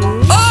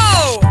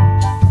 Oh!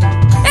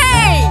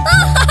 Hey!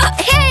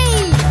 Hey!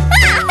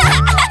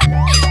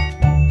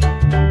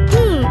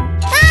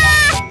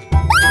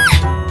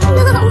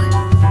 No!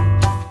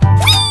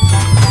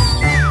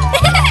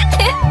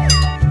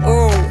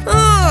 Oh!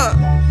 Ah!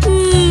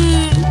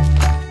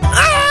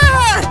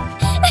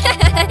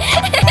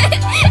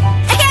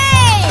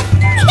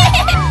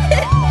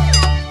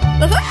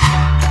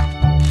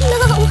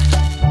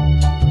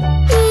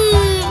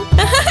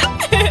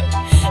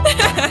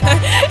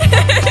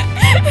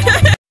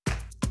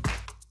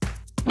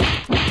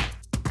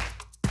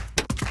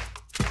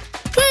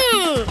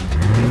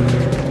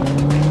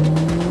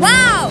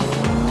 Wow!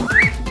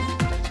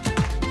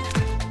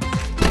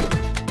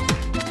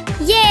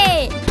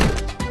 Yay!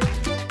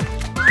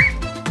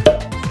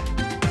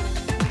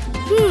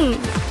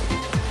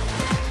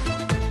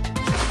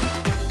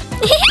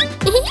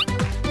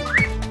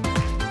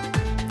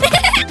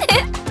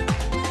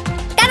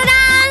 Ta-da-da!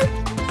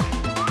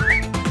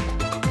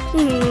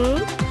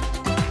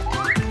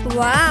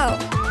 Wow!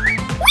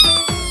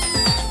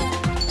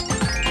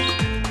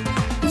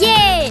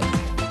 Yay!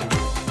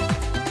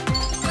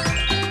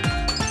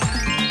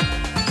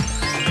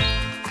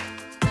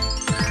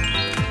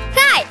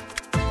 Hi!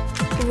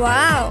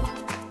 Wow!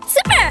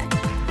 Super!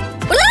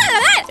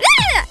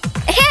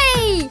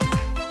 Hey!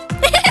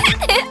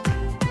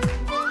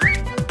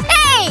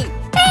 Hey!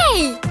 Hey!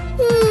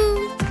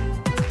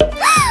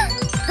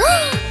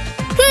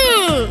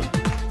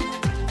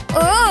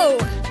 Oh!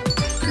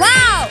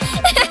 Wow!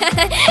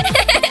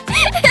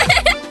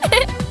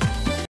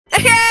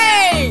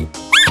 Hey!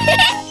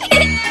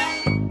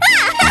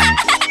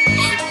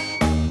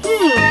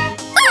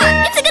 Oh,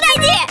 it's a good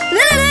idea!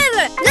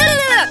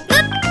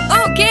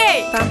 Okay!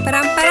 Pam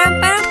param param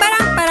param param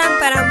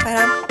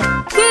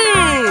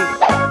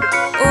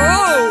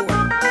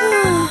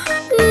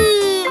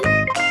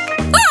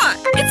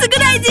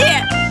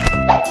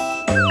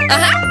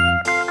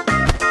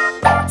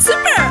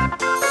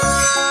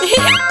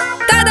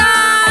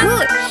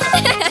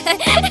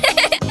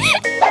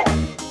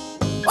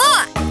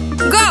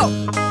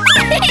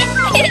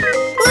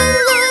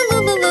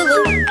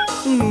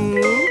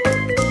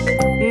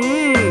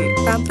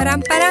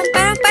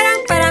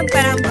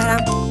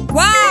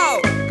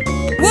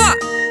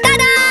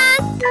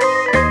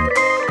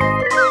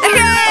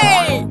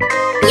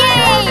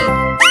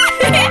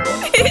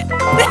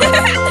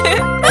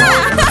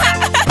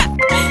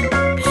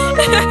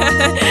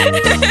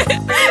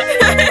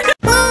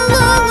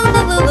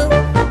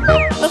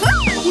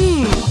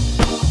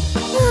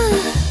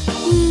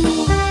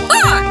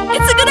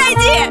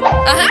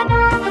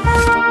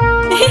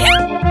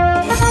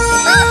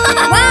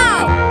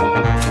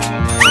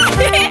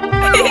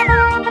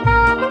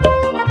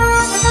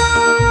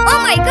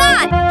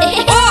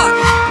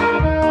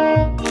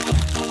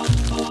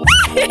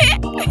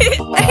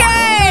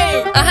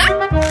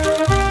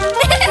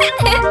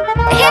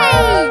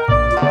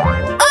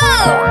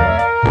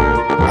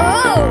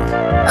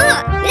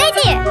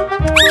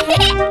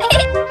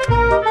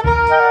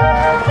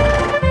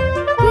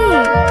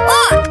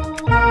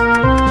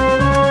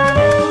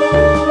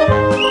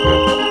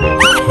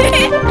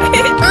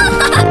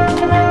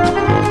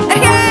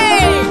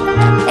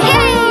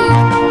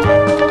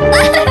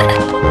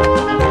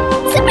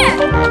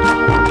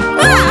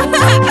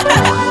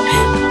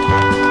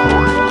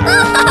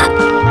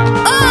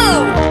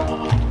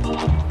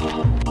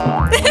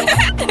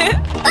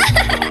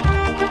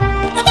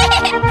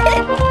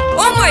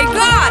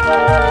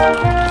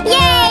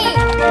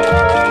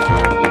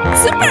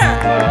Super!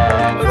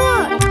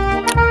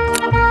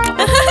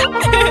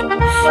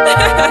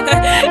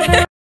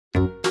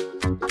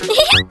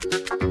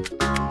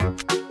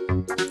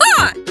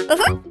 Ah!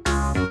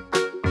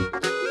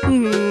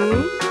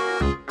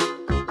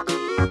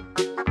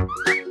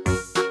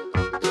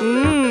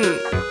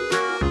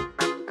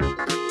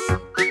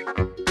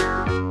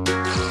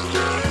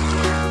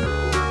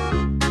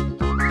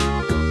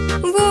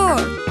 Whoa!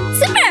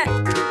 Super!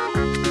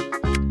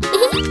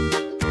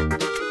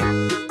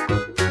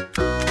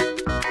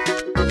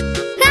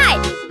 Hi!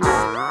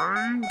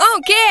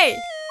 Okay!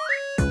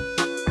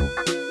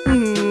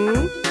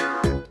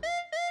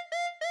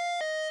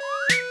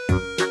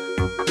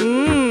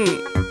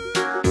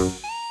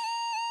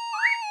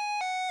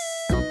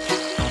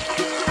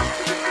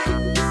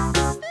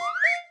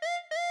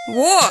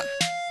 Whoa!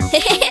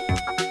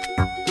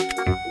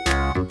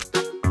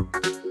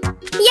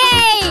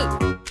 Yay!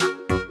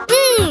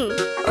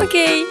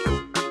 Okay.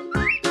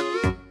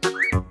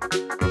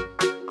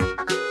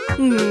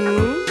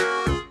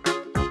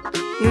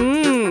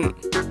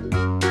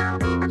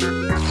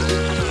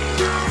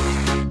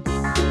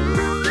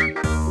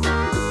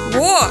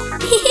 Whoa!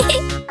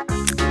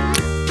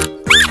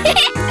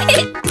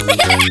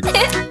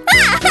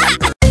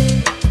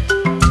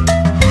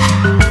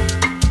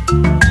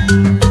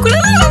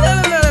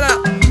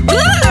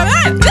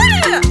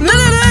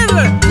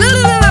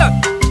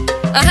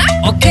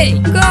 Okay.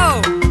 Go!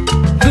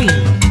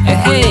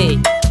 Hey.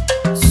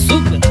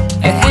 Super.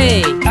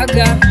 Hey.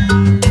 Aga.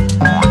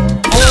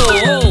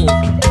 Oh.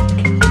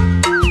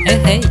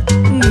 Hey.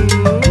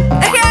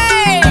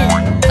 Hey!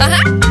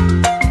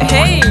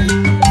 Hey!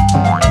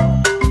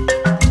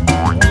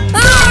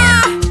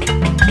 Ah!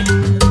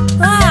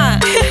 Ah!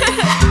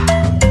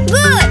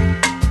 Good!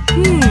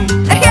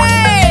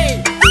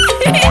 Hey!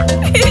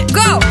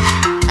 Go!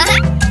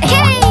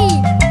 Hey!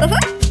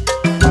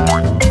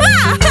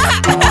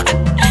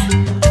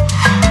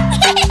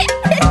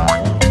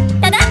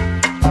 Ta-da!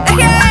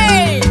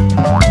 Hey!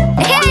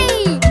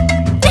 Hey!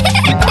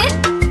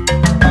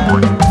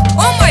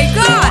 Oh my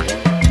god!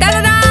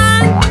 Da-da-da!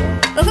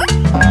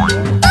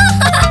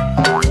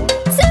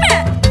 Super!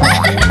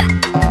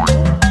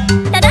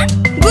 Ta-da!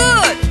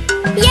 Good!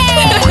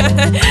 Yay!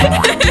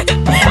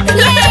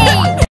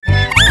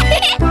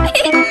 Yay!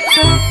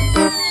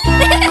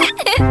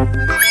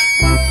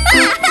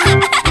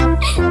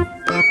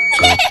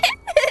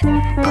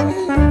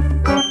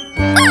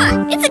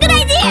 It's a good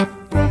idea!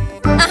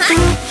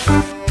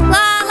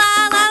 La la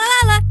la la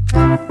la.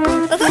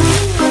 La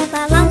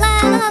la la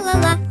la la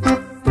la.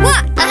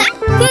 What?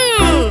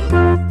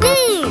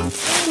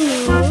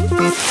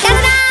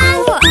 Ta-da!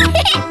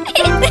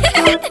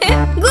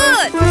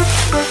 Good!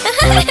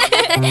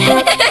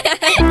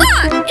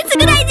 It's a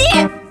good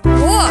idea!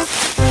 Whoa!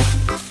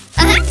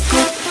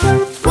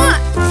 What?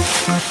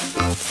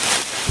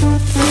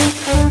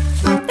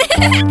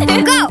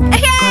 Go!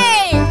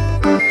 Hey!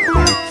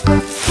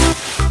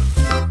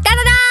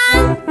 Da-da-da!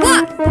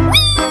 What?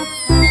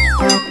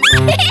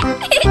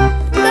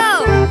 Go!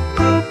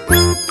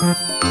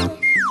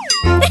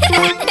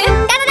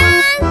 Da-da-da!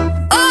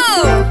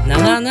 Oh! Na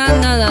na na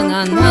na na na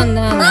na na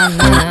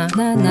na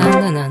na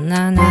na na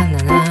na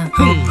na na.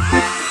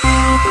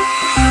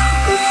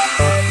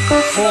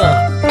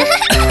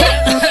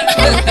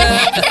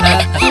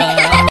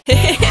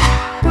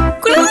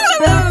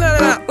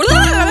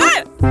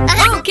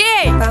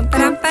 Okay! Pam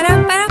param param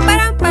param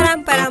param param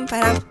param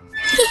param.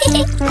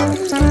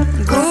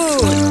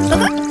 Good!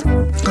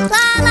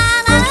 La la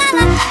la la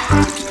la.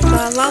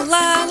 La la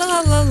la la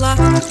la la.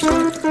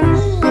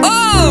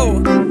 Oh!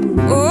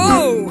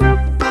 Oh!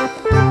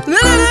 La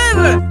la la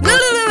la la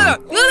la la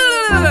la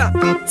la la.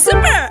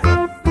 Super!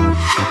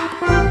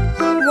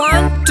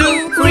 1,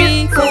 2,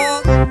 3,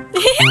 4.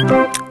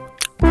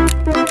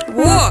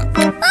 Whoa!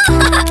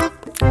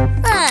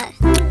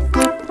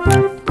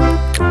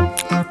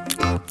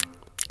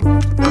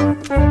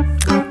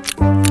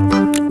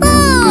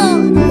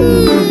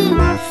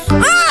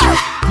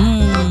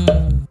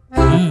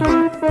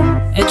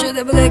 Eche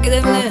de bile,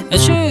 de bile.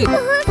 Eche.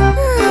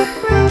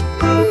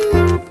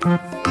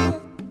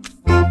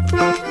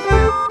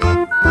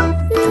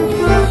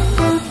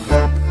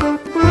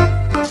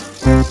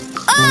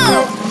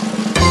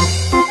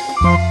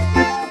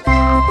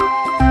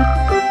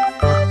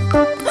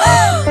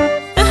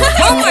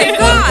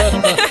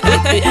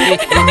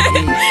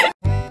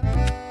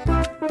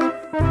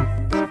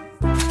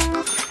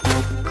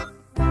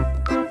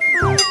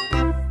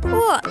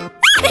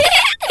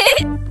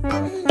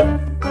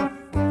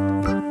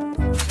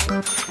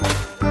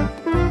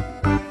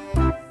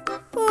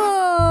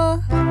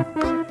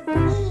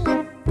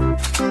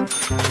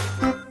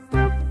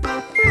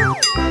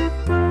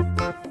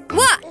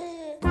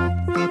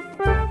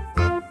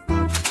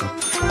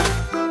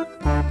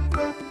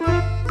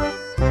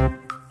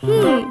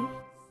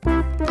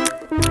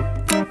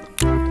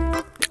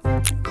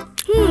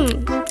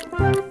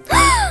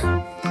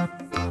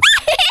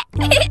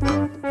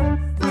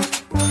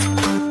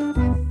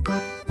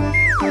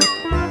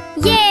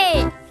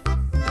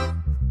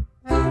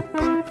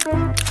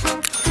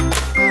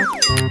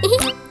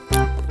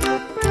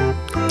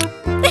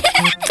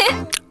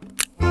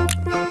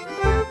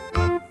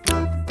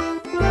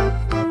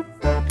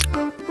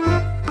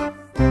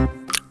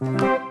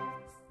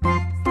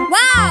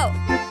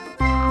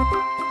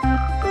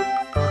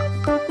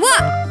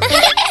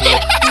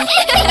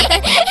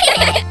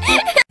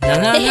 Na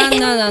na na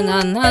na na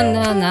na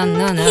na na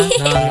na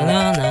na na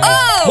na.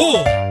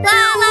 Oh! La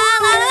la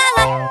la la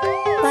la.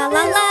 La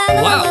la la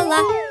la Wow. la la.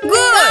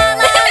 Good! La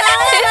la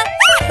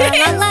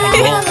la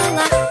la la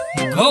la.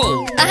 Go!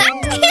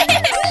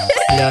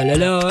 La la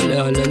la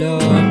la la la.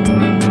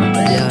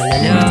 La la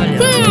la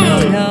la la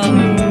la.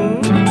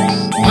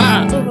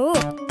 Ah!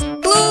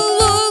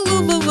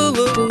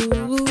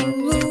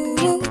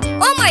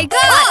 Oh my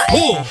god!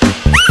 Oh!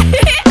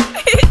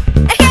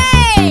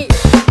 Hey!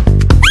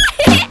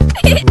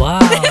 Wow!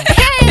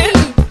 Hey!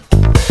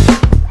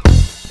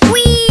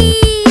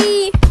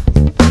 Wee!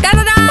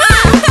 Da-da-da!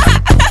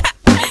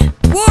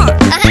 Whoa!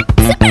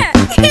 Super!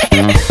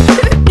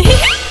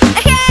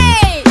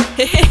 Hey!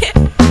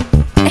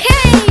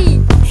 Hey!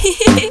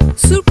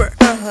 Super!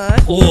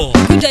 Oh!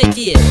 Good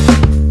idea!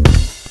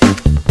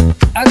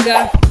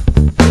 Aga!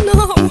 No!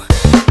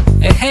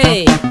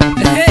 Hey!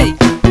 Hey!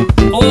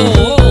 Oh!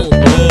 Oh!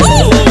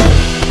 Oh!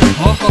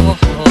 Oh! Oh!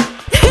 Oh!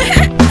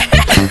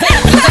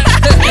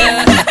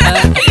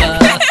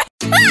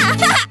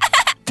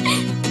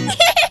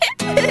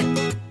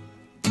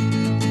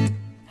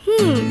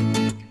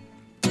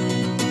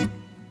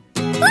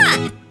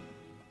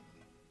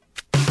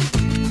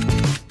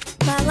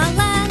 La la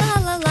la la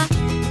la la.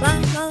 La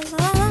la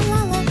la la la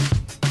la.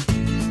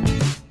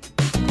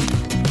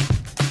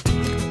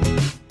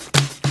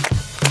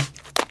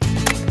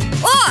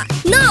 Oh!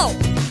 No!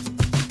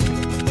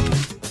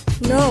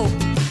 No.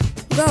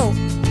 Go.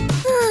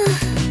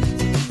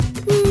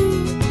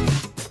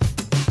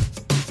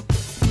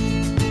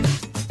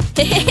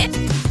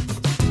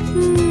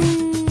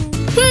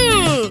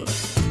 Hmm.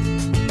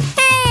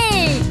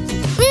 Hey!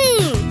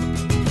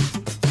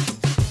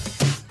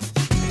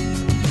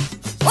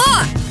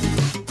 Oh!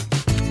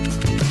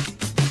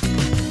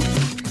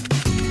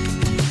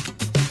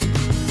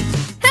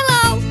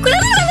 Hello!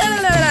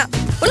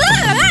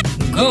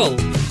 Go!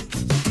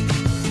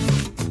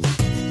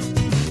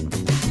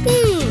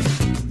 Hmm.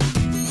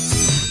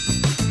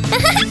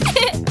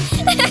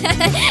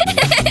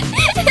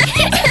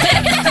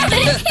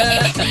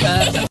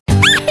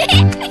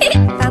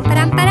 Pam,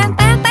 param, param,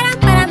 param, param,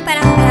 param,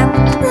 param, param.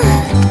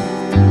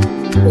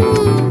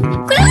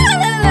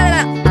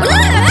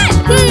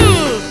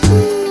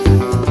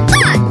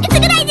 It's a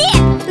good idea!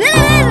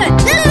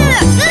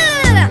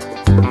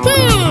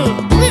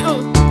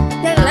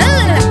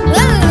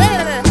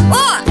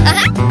 Oh!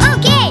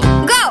 Okay!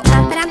 Go!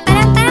 Pam, param,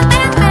 param, param,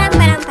 param, param,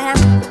 param, param.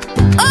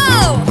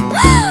 Oh!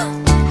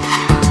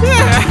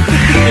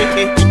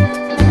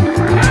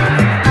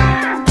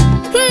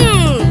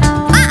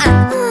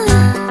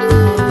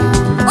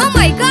 Oh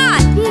my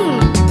god!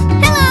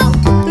 Hello!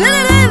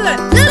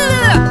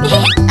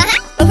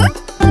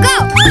 Go!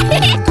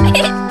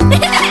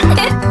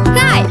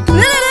 Hi!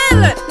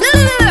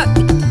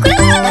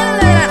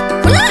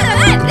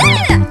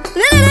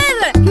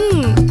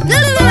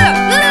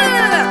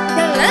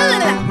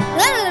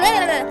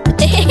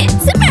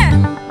 Super!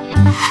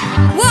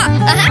 What?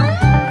 La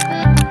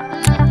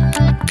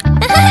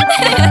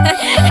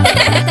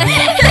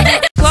la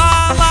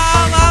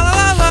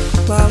la la la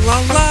la la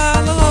la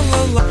la la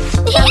la la.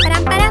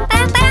 Param, param,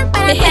 param, param,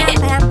 param,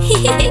 param, param.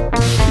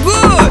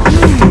 Good.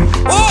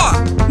 Oh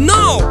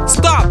no!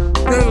 Stop.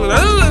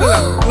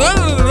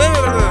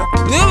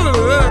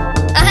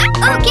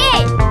 Okay!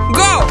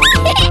 Go.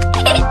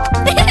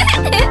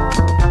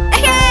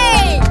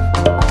 Hey!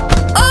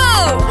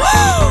 Oh!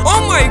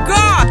 Oh my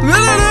God!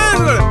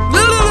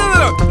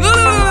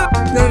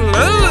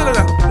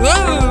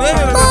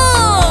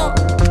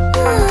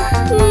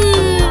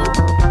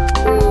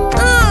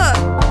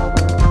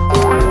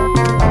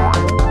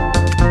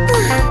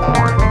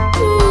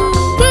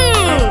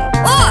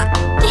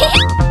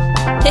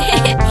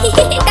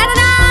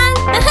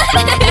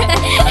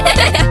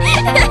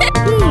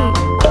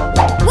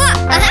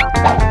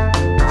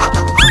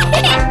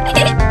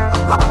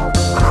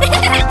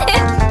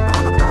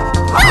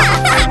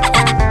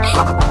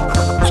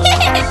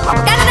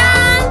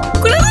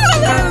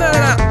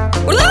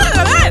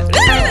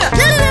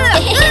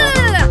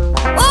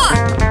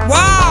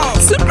 Wow!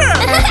 Super!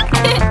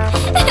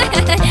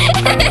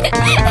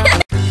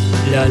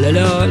 La la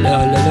la la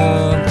la la.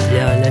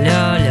 La la la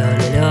la la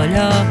la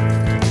la.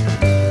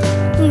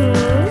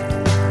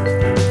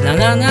 Na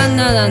na na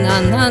na na na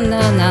na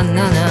na na na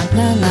na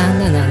na na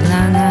na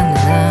na na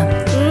na.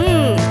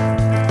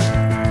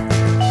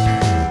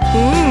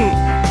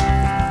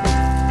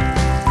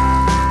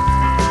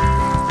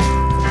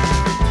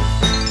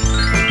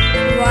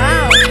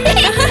 Wow!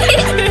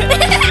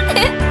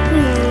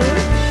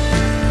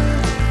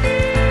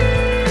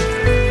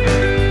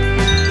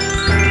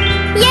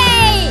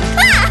 Yay!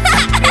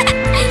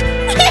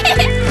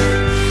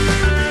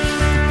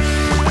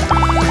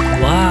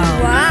 Wow!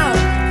 Wow!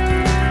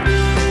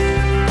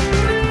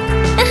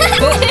 Oh,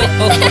 oh,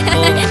 oh,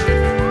 oh.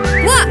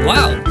 What?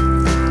 Wow!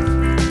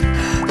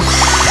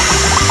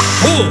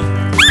 Oh!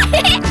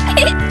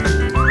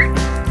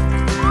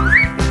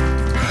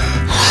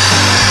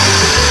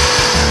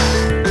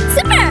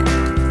 Super!